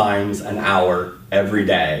times an hour every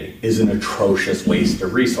day is an atrocious waste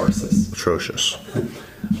of resources. Atrocious.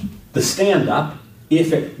 The stand-up,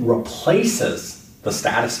 if it replaces the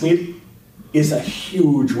status meeting, is a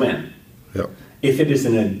huge win. Yep. If it is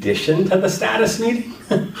an addition to the status meeting,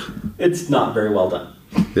 it's not very well done.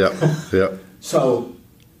 Yep. Yep. So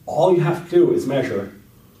all you have to do is measure,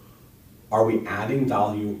 are we adding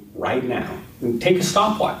value right now? And take a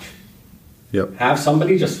stopwatch. Yep. Have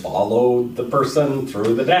somebody just follow the person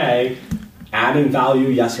through the day, adding value,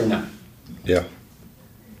 yes or no. Yeah.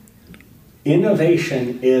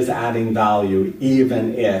 Innovation is adding value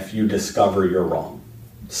even if you discover you're wrong.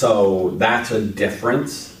 So that's a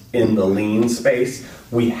difference in the lean space.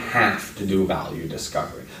 We have to do value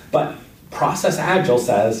discovery. But Process Agile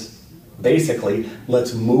says, basically,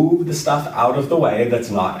 let's move the stuff out of the way that's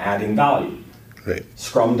not adding value. Right.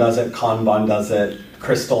 Scrum does it, Kanban does it,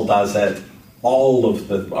 Crystal does it. All of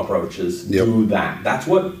the approaches do that. That's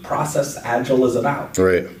what Process Agile is about.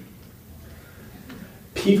 Right.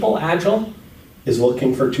 People Agile is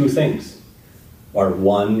looking for 2 things. or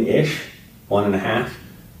 1-ish, 1.5,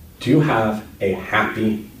 do you have a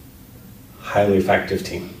happy, highly effective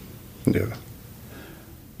team? Yeah.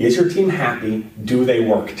 Is your team happy? Do they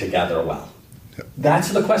work together well? Yeah. That's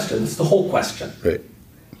the question. That's the whole question. Right.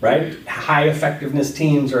 Right? High effectiveness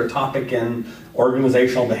teams are a topic in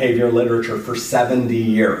organizational behavior literature for 70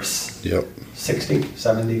 years. Yep. 60,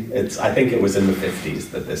 70? I think it was in the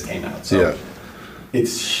 50s that this came out. So Yeah.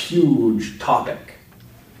 it's huge topic.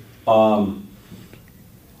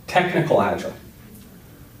 Technical Agile.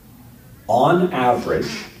 On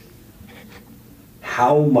average,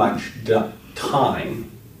 how much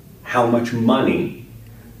time, how much money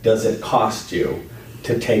does it cost you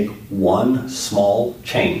to take one small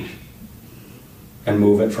change and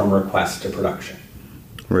move it from request to production?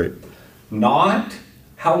 Right. Not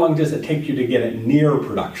how long does it take you to get it near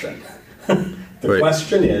production. The Right.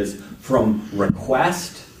 question is from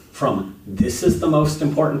request, from this is the most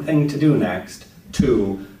important thing to do next,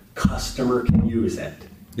 to customer can use it.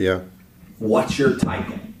 Yeah. What's your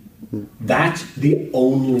cycle? That's the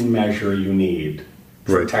only measure you need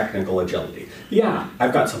for Right. technical agility. Yeah,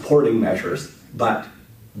 I've got supporting measures, but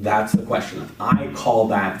that's the question. I call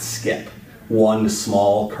that skip. One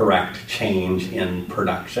small correct change in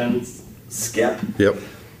production, skip. Yep.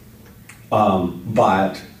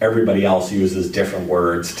 But everybody else uses different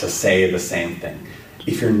words to say the same thing.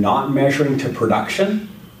 If you're not measuring to production,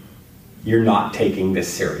 you're not taking this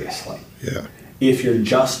seriously. Yeah. If you're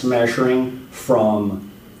just measuring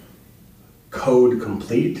from code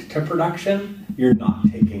complete to production, you're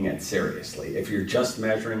not taking it seriously. If you're just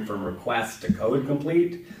measuring from request to code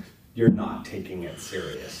complete, you're not taking it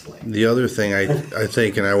seriously. The other thing I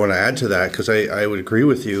think, and I want to add to that, because I would agree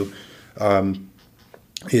with you,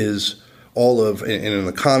 is all of, and in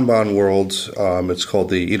the Kanban world, it's called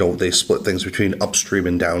they split things between upstream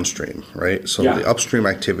and downstream, right? So Yeah. the upstream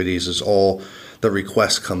activities is all the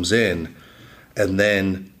request comes in, and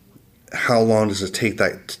then how long does it take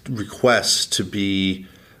that request to be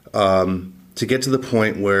to get to the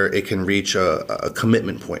point where it can reach a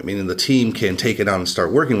commitment point, meaning the team can take it on and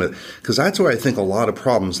start working with it? Because that's where I think a lot of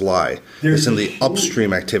problems lie. It's in the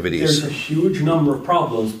upstream activities. There's a huge number of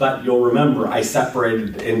problems, but you'll remember I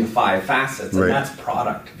separated it into 5 facets, and Right. that's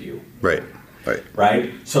product view. Right. Right.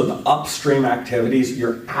 Right? So the upstream activities,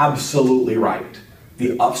 you're absolutely right.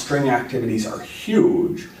 The upstream activities are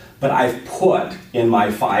huge, but I've put in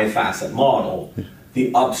my 5-facet model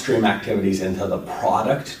the upstream activities into the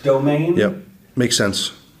product domain. Yep. Makes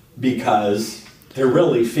sense. Because they're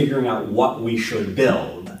really figuring out what we should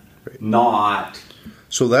build, not.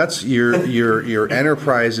 So that's your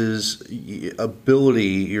enterprise's ability,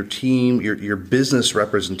 your team, your business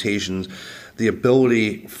representations, the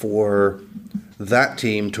ability for that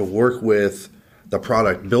team to work with the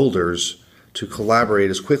product builders to collaborate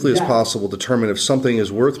as quickly as possible, determine if something is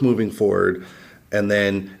worth moving forward, and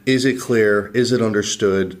then is it clear, is it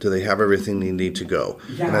understood, do they have everything they need to go?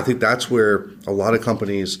 Yeah. And I think that's where a lot of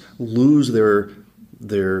companies lose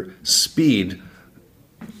their speed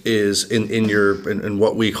is in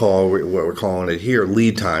what we're calling it here,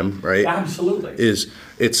 lead time, right? Absolutely.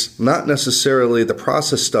 It's not necessarily the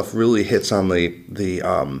process stuff really hits on the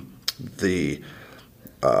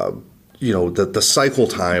cycle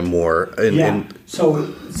time more.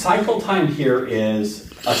 So cycle time here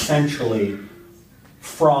is essentially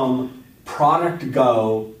from product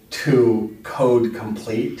go to code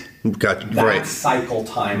complete. That's right. Cycle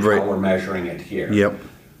time, right. How we're measuring it here. Yep.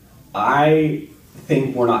 I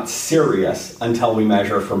think we're not serious until we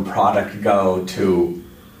measure from product go to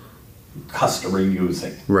customer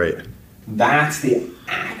using. Right. That's the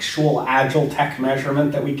actual agile tech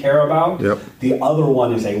measurement that we care about. Yep. The other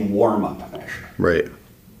one is a warm-up measure. Right.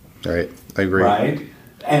 Right. I agree. Right?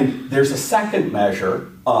 And there's a second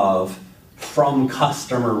measure of from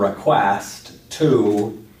customer request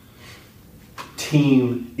to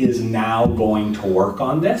team is now going to work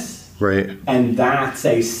on this. Right. And that's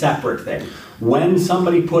a separate thing. When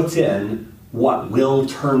somebody puts in what will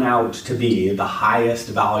turn out to be the highest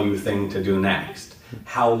value thing to do next,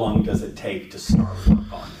 how long does it take to start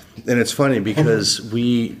work on it? And it's funny because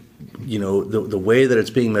the way that it's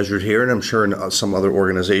being measured here, and I'm sure in some other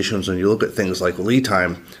organizations, when you look at things like lead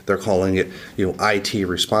time, they're calling it, IT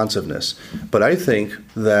responsiveness. But I think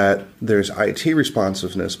that there's IT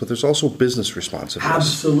responsiveness, but there's also business responsiveness.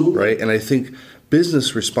 Absolutely. Right? And I think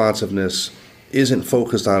business responsiveness isn't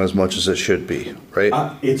focused on as much as it should be, right?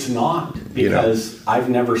 It's not, because I've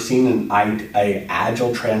never seen an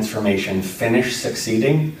agile transformation finish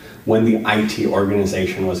succeeding when the IT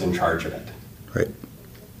organization was in charge of it. Right.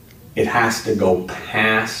 it has to go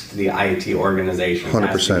past the IT organization. It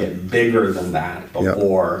 100%. has to get bigger than that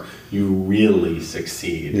before you really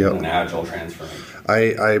succeed in an agile transformation.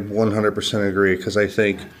 I 100% agree, because I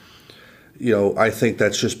think, I think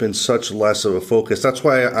that's just been such less of a focus. That's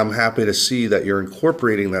why I'm happy to see that you're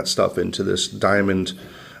incorporating that stuff into this Diamond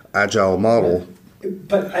Agile model.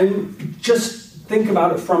 But just think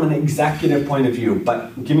about it from an executive point of view.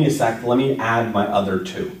 But give me a sec. Let me add my other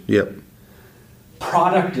two. Yep.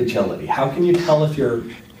 Product agility. How can you tell if your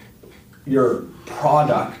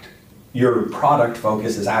product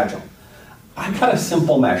focus is agile? I got a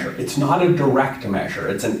simple measure. It's not a direct measure.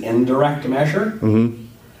 It's an indirect measure. Mm-hmm.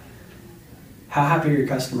 How happy are your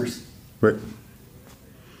customers? Right.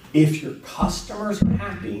 If your customers are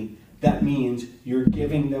happy, that means you're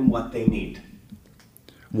giving them what they need.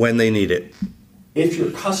 When they need it. If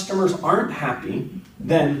your customers aren't happy,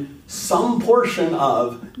 then some portion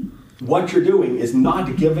of what you're doing is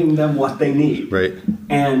not giving them what they need. Right.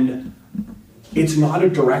 And it's not a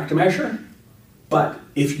direct measure, but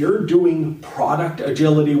if you're doing product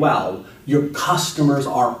agility well, your customers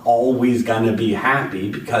are always going to be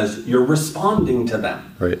happy because you're responding to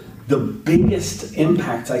them. Right. The biggest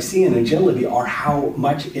impacts I see in agility are how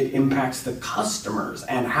much it impacts the customers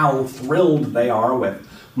and how thrilled they are with,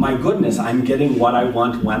 my goodness, I'm getting what I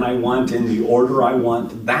want, when I want, in the order I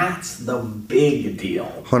want. That's the big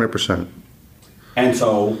deal. 100%. And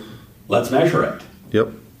so let's measure it.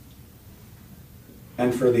 Yep.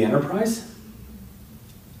 And for the enterprise,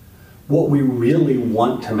 what we really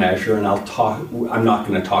want to measure, and I'm not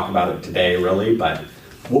going to talk about it today really, but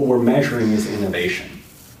what we're measuring is innovation.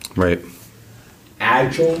 Right.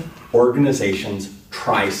 Agile organizations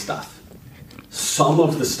try stuff. Some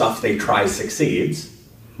of the stuff they try succeeds,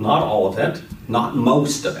 not all of it, not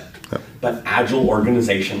most of it, but agile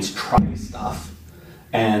organizations try stuff.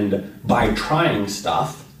 And by trying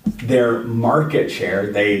stuff, their market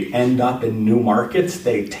share, they end up in new markets,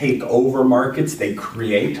 they take over markets, they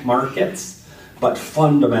create markets, but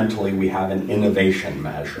fundamentally we have an innovation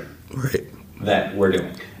measure that we're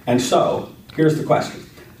doing. And so, here's the question.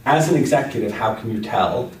 As an executive, how can you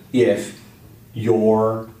tell if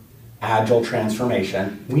your agile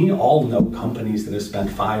transformation, we all know companies that have spent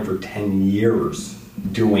 5 or 10 years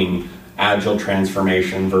doing agile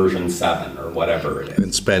transformation version 7 or whatever it is.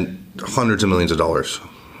 And spent hundreds of millions of dollars.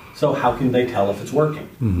 So how can they tell if it's working?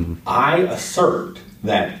 Mm-hmm. I assert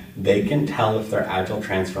that they can tell if their agile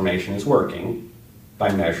transformation is working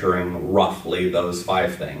by measuring roughly those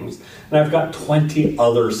 5 things. And I've got 20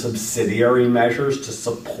 other subsidiary measures to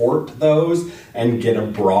support those and get a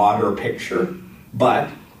broader picture. But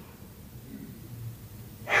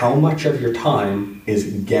how much of your time is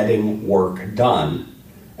getting work done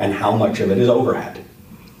and how much of it is overhead?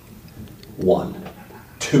 1.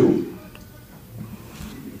 2.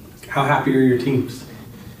 How happy are your teams?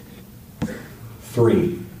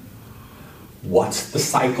 3. What's the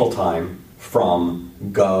cycle time from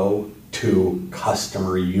go to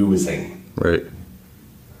customer using? Right.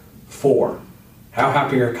 4. How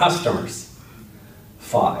happy are customers?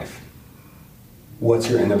 5. What's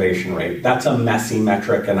your innovation rate? That's a messy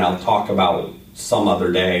metric, and I'll talk about some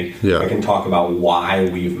other day. Yeah. I can talk about why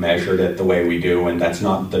we've measured it the way we do, and that's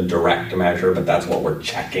not the direct measure, but that's what we're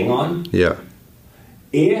checking on. Yeah.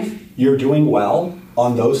 If you're doing well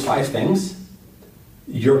on those 5 things,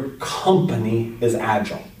 your company is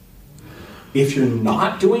agile. If you're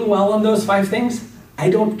not doing well on those 5 things, I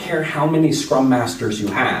don't care how many Scrum Masters you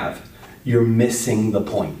have, you're missing the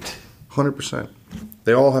point. 100%.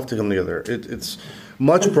 They all have to come together. It's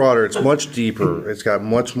much broader. It's much deeper. It's got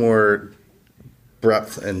much more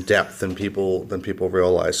breadth and depth than people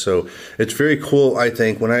realize. So it's very cool. I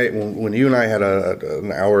think when you and I had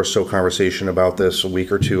an hour or so conversation about this a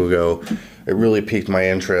week or 2 ago, it really piqued my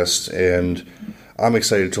interest, and I'm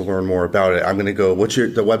excited to learn more about it. I'm going to go. What's the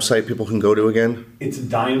website people can go to again? It's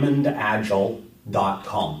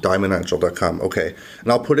diamondagile.com. Diamondagile.com. Okay,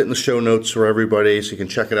 and I'll put it in the show notes for everybody so you can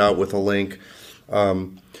check it out with a link.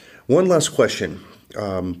 One last question.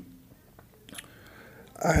 We're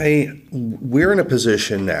in a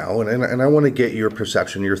position now, and I want to get your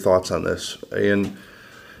perception, your thoughts on this. And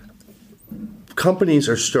companies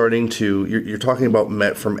are starting to. You're talking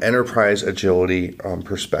about from enterprise agility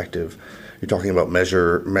perspective. You're talking about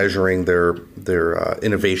measuring their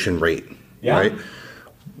innovation rate, right?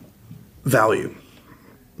 Value,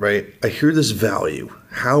 right? I hear this value.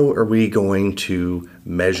 How are we going to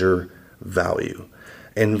measure value?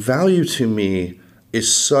 And value to me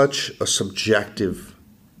is such a subjective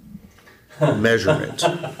measurement.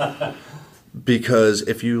 Because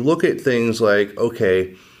if you look at things like,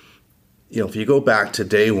 okay, if you go back to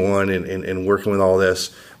day one and working with all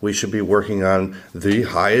this, we should be working on the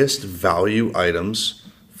highest value items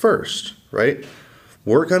first, right?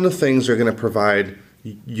 Work on the things that are going to provide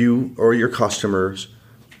you or your customers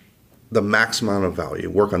the max amount of value.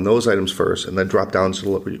 Work on those items first, and then drop down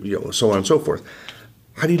to so on and so forth.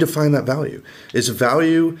 How do you define that value? Is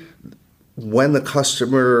value when the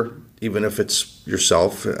customer, even if it's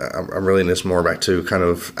yourself, I'm relating this more back to kind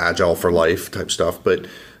of agile for life type stuff, but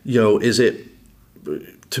is it,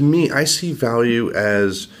 to me, I see value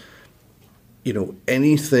as,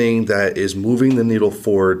 anything that is moving the needle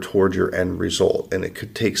forward toward your end result. And it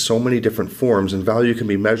could take so many different forms, and value can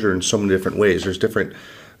be measured in so many different ways. There's different,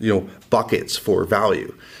 buckets for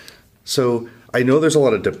value. So I know there's a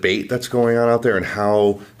lot of debate that's going on out there, and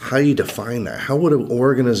how you define that. How would an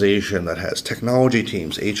organization that has technology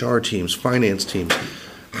teams, HR teams, finance teams,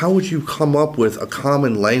 how would you come up with a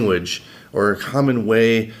common language or a common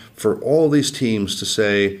way for all these teams to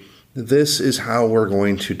say, this is how we're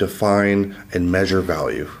going to define and measure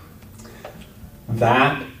value?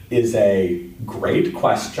 That is a great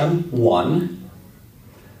question, one.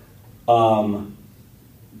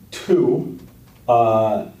 Two,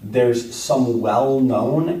 there's some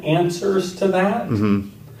well-known answers to that.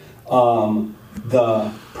 Mm-hmm.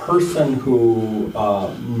 The person who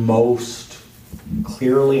most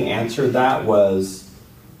clearly answered that was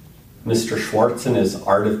Mr. Schwartz in his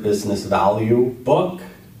Art of Business Value book.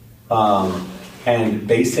 And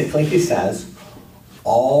basically he says,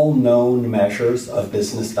 all known measures of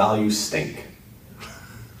business value stink.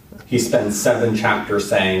 He spends 7 chapters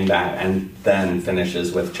saying that, and then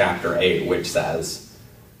finishes with chapter 8, which says,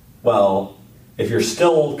 well, if you're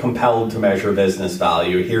still compelled to measure business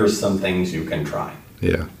value, here's some things you can try.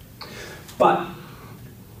 Yeah. But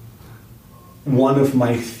one of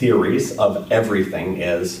my theories of everything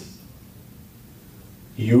is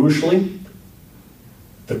usually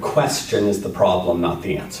the question is the problem, not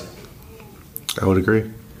the answer. I would agree.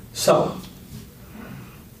 So,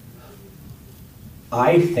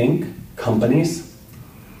 I think companies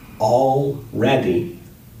already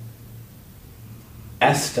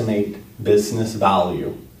estimate business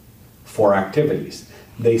value for activities.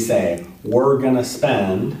 They say, we're going to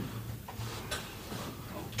spend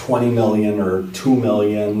 $20 million or $2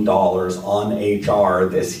 million on HR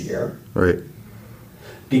this year. Right.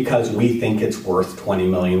 Because we think it's worth $20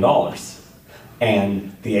 million.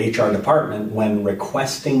 And the HR department, when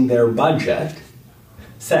requesting their budget,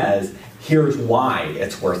 says, here's why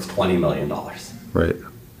it's worth $20 million. Right.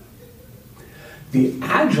 The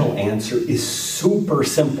Agile answer is super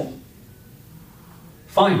simple.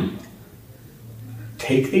 Fine.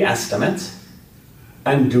 Take the estimates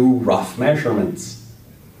and do rough measurements.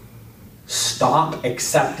 Stop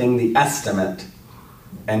accepting the estimate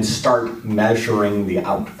and start measuring the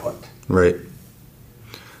output. Right.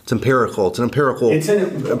 It's empirical. It's an empirical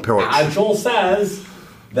approach. Agile says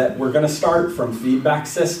that we're going to start from feedback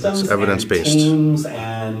systems, evidence-based, and teams,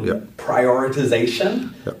 and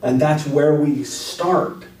prioritization, and that's where we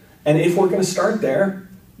start. And if we're going to start there,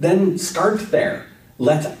 then start there.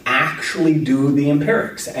 Let's actually do the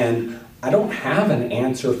empirics. And I don't have an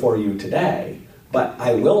answer for you today, but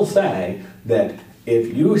I will say that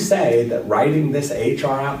if you say that writing this HR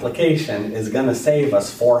application is going to save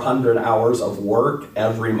us 400 hours of work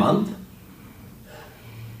every month,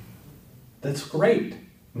 that's great.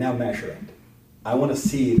 Now measure it. I want to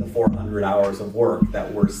see the 400 hours of work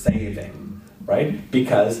that we're saving, right?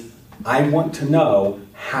 Because I want to know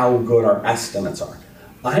how good our estimates are.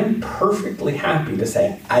 I'm perfectly happy to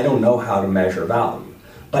say I don't know how to measure value,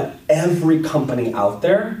 but every company out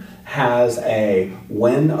there has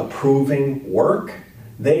when approving work,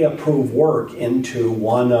 they approve work into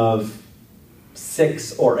one of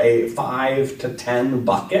 6 or 5 to 10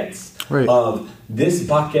 buckets. Right. Of this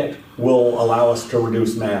bucket will allow us to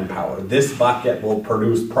reduce manpower. This bucket will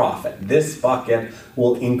produce profit. This bucket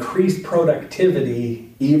will increase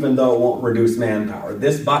productivity even though it won't reduce manpower.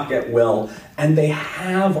 This bucket will, and they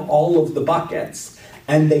have all of the buckets,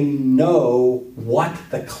 and they know what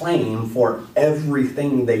the claim for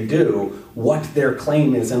everything they do, what their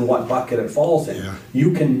claim is and what bucket it falls in. Yeah.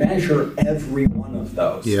 You can measure every one of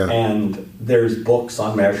those. Yeah. And there's books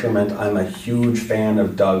on measurement. I'm a huge fan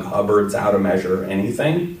of Doug Hubbard's How to Measure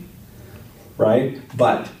Anything, right?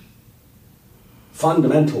 But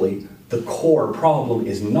fundamentally, the core problem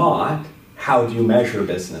is not how do you measure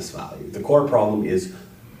business value. The core problem is,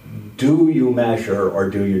 do you measure or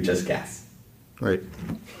do you just guess? Right.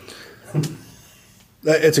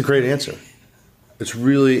 It's a great answer. It's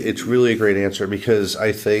really a great answer, because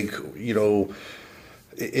I think,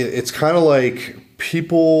 it's kind of like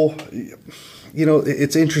people,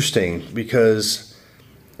 it's interesting because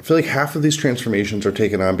I feel like half of these transformations are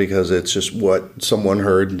taken on because it's just what someone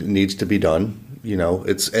heard needs to be done.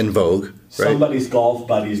 It's in vogue. Right? Somebody's golf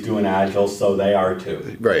buddy's doing Agile, so they are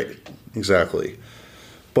too. Right, exactly.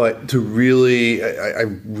 But to really, I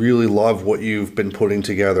really love what you've been putting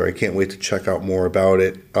together. I can't wait to check out more about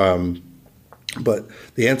it. But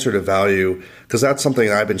the answer to value, because that's something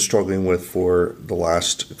I've been struggling with for the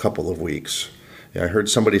last couple of weeks. I heard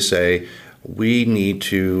somebody say, we need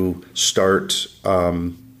to start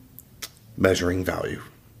measuring value.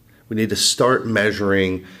 We need to start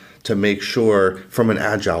measuring to make sure from an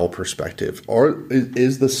Agile perspective,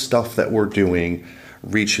 is the stuff that we're doing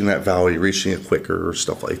reaching that value, reaching it quicker or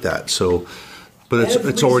stuff like that. So, but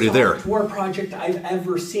it's already there. Every software project I've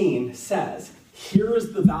ever seen says, here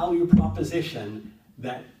is the value proposition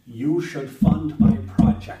that you should fund my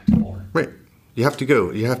project for. Right. You have to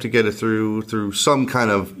get it through some kind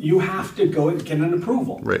of... You have to go and get an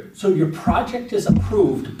approval. Right. So your project is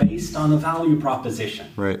approved based on a value proposition.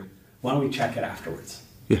 Right. Why don't we check it afterwards?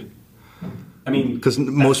 Yeah. I mean, because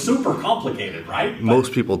that's super complicated, right? But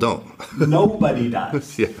most people don't. Nobody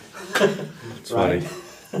does. Yeah. It's right?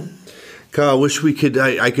 Funny. Kyle, I wish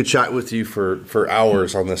I could chat with you for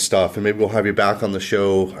hours on this stuff, and maybe we'll have you back on the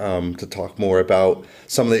show to talk more about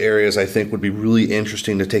some of the areas I think would be really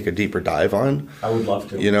interesting to take a deeper dive on. I would love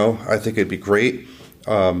to. I think it'd be great.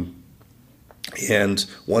 And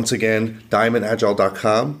once again,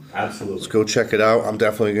 diamondagile.com. Absolutely. Let's go check it out. I'm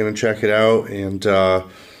definitely going to check it out, and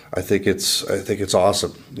I think it's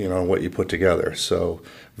awesome, what you put together. So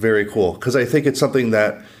very cool, because I think it's something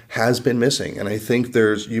that has been missing, and I think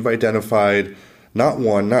you've identified not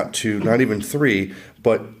one, not two, not even three,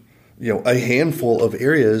 but a handful of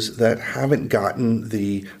areas that haven't gotten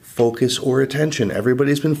the focus or attention.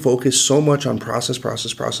 Everybody's been focused so much on process,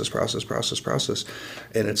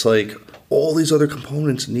 and it's like all these other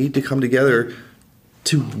components need to come together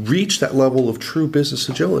to reach that level of true business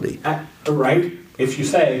agility. Right? If you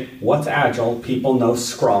say, what's Agile, people know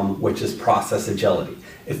Scrum, which is process agility.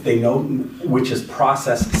 If they know, which is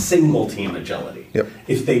process single team agility. Yep.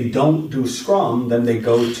 If they don't do Scrum, then they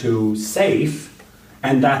go to SAFe,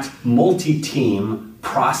 and that's multi-team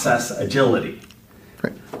process agility.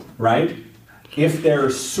 Right? If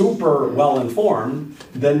they're super well informed,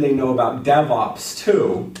 then they know about DevOps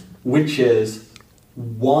too, which is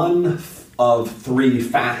one of three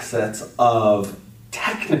facets of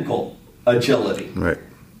technical agility.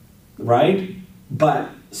 Right?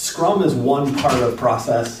 But Scrum is one part of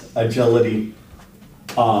process agility.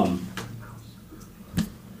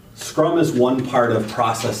 Scrum is one part of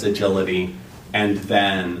process agility, and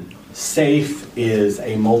then SAFe is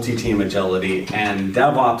a multi-team agility, and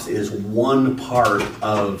DevOps is one part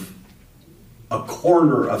of a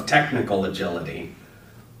corner of technical agility.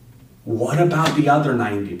 What about the other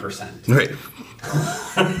 90%? Right.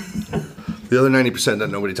 The other 90% that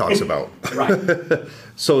nobody talks about. Right.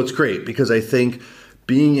 So it's great because I think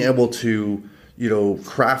being able to,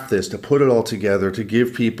 craft this, to put it all together, to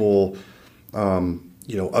give people,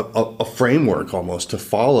 a framework almost to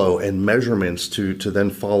follow and measurements to then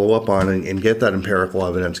follow up on and get that empirical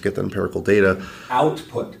evidence, get that empirical data.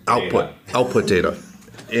 Output data.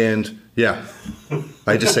 And yeah,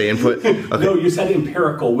 I just say input. Okay. No, you said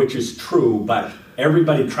empirical, which is true, but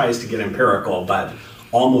everybody tries to get empirical, but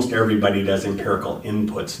almost everybody does empirical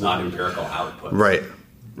inputs, not empirical outputs. Right.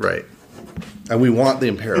 And we want the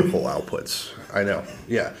empirical outputs. I know.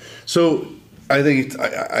 Yeah. So I think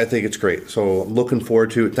it's great. So I'm looking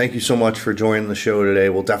forward to it. Thank you so much for joining the show today.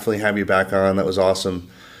 We'll definitely have you back on. That was awesome.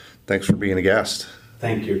 Thanks for being a guest.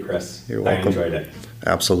 Thank you, Chris. You're welcome. I enjoyed it.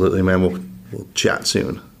 Absolutely, man. We'll chat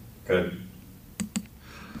soon. Good.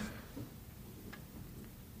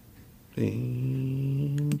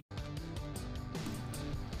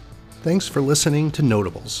 Thanks for listening to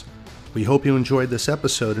Notables. We hope you enjoyed this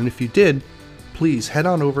episode, and if you did, please head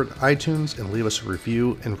on over to iTunes and leave us a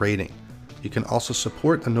review and rating. You can also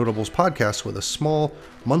support the Notables podcast with a small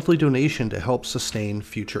monthly donation to help sustain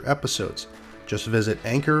future episodes. Just visit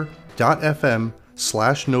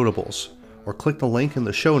anchor.fm/notables or click the link in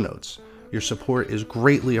the show notes. Your support is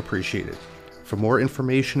greatly appreciated. For more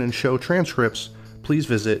information and show transcripts, please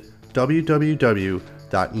visit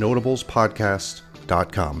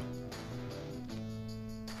www.notablespodcast.com.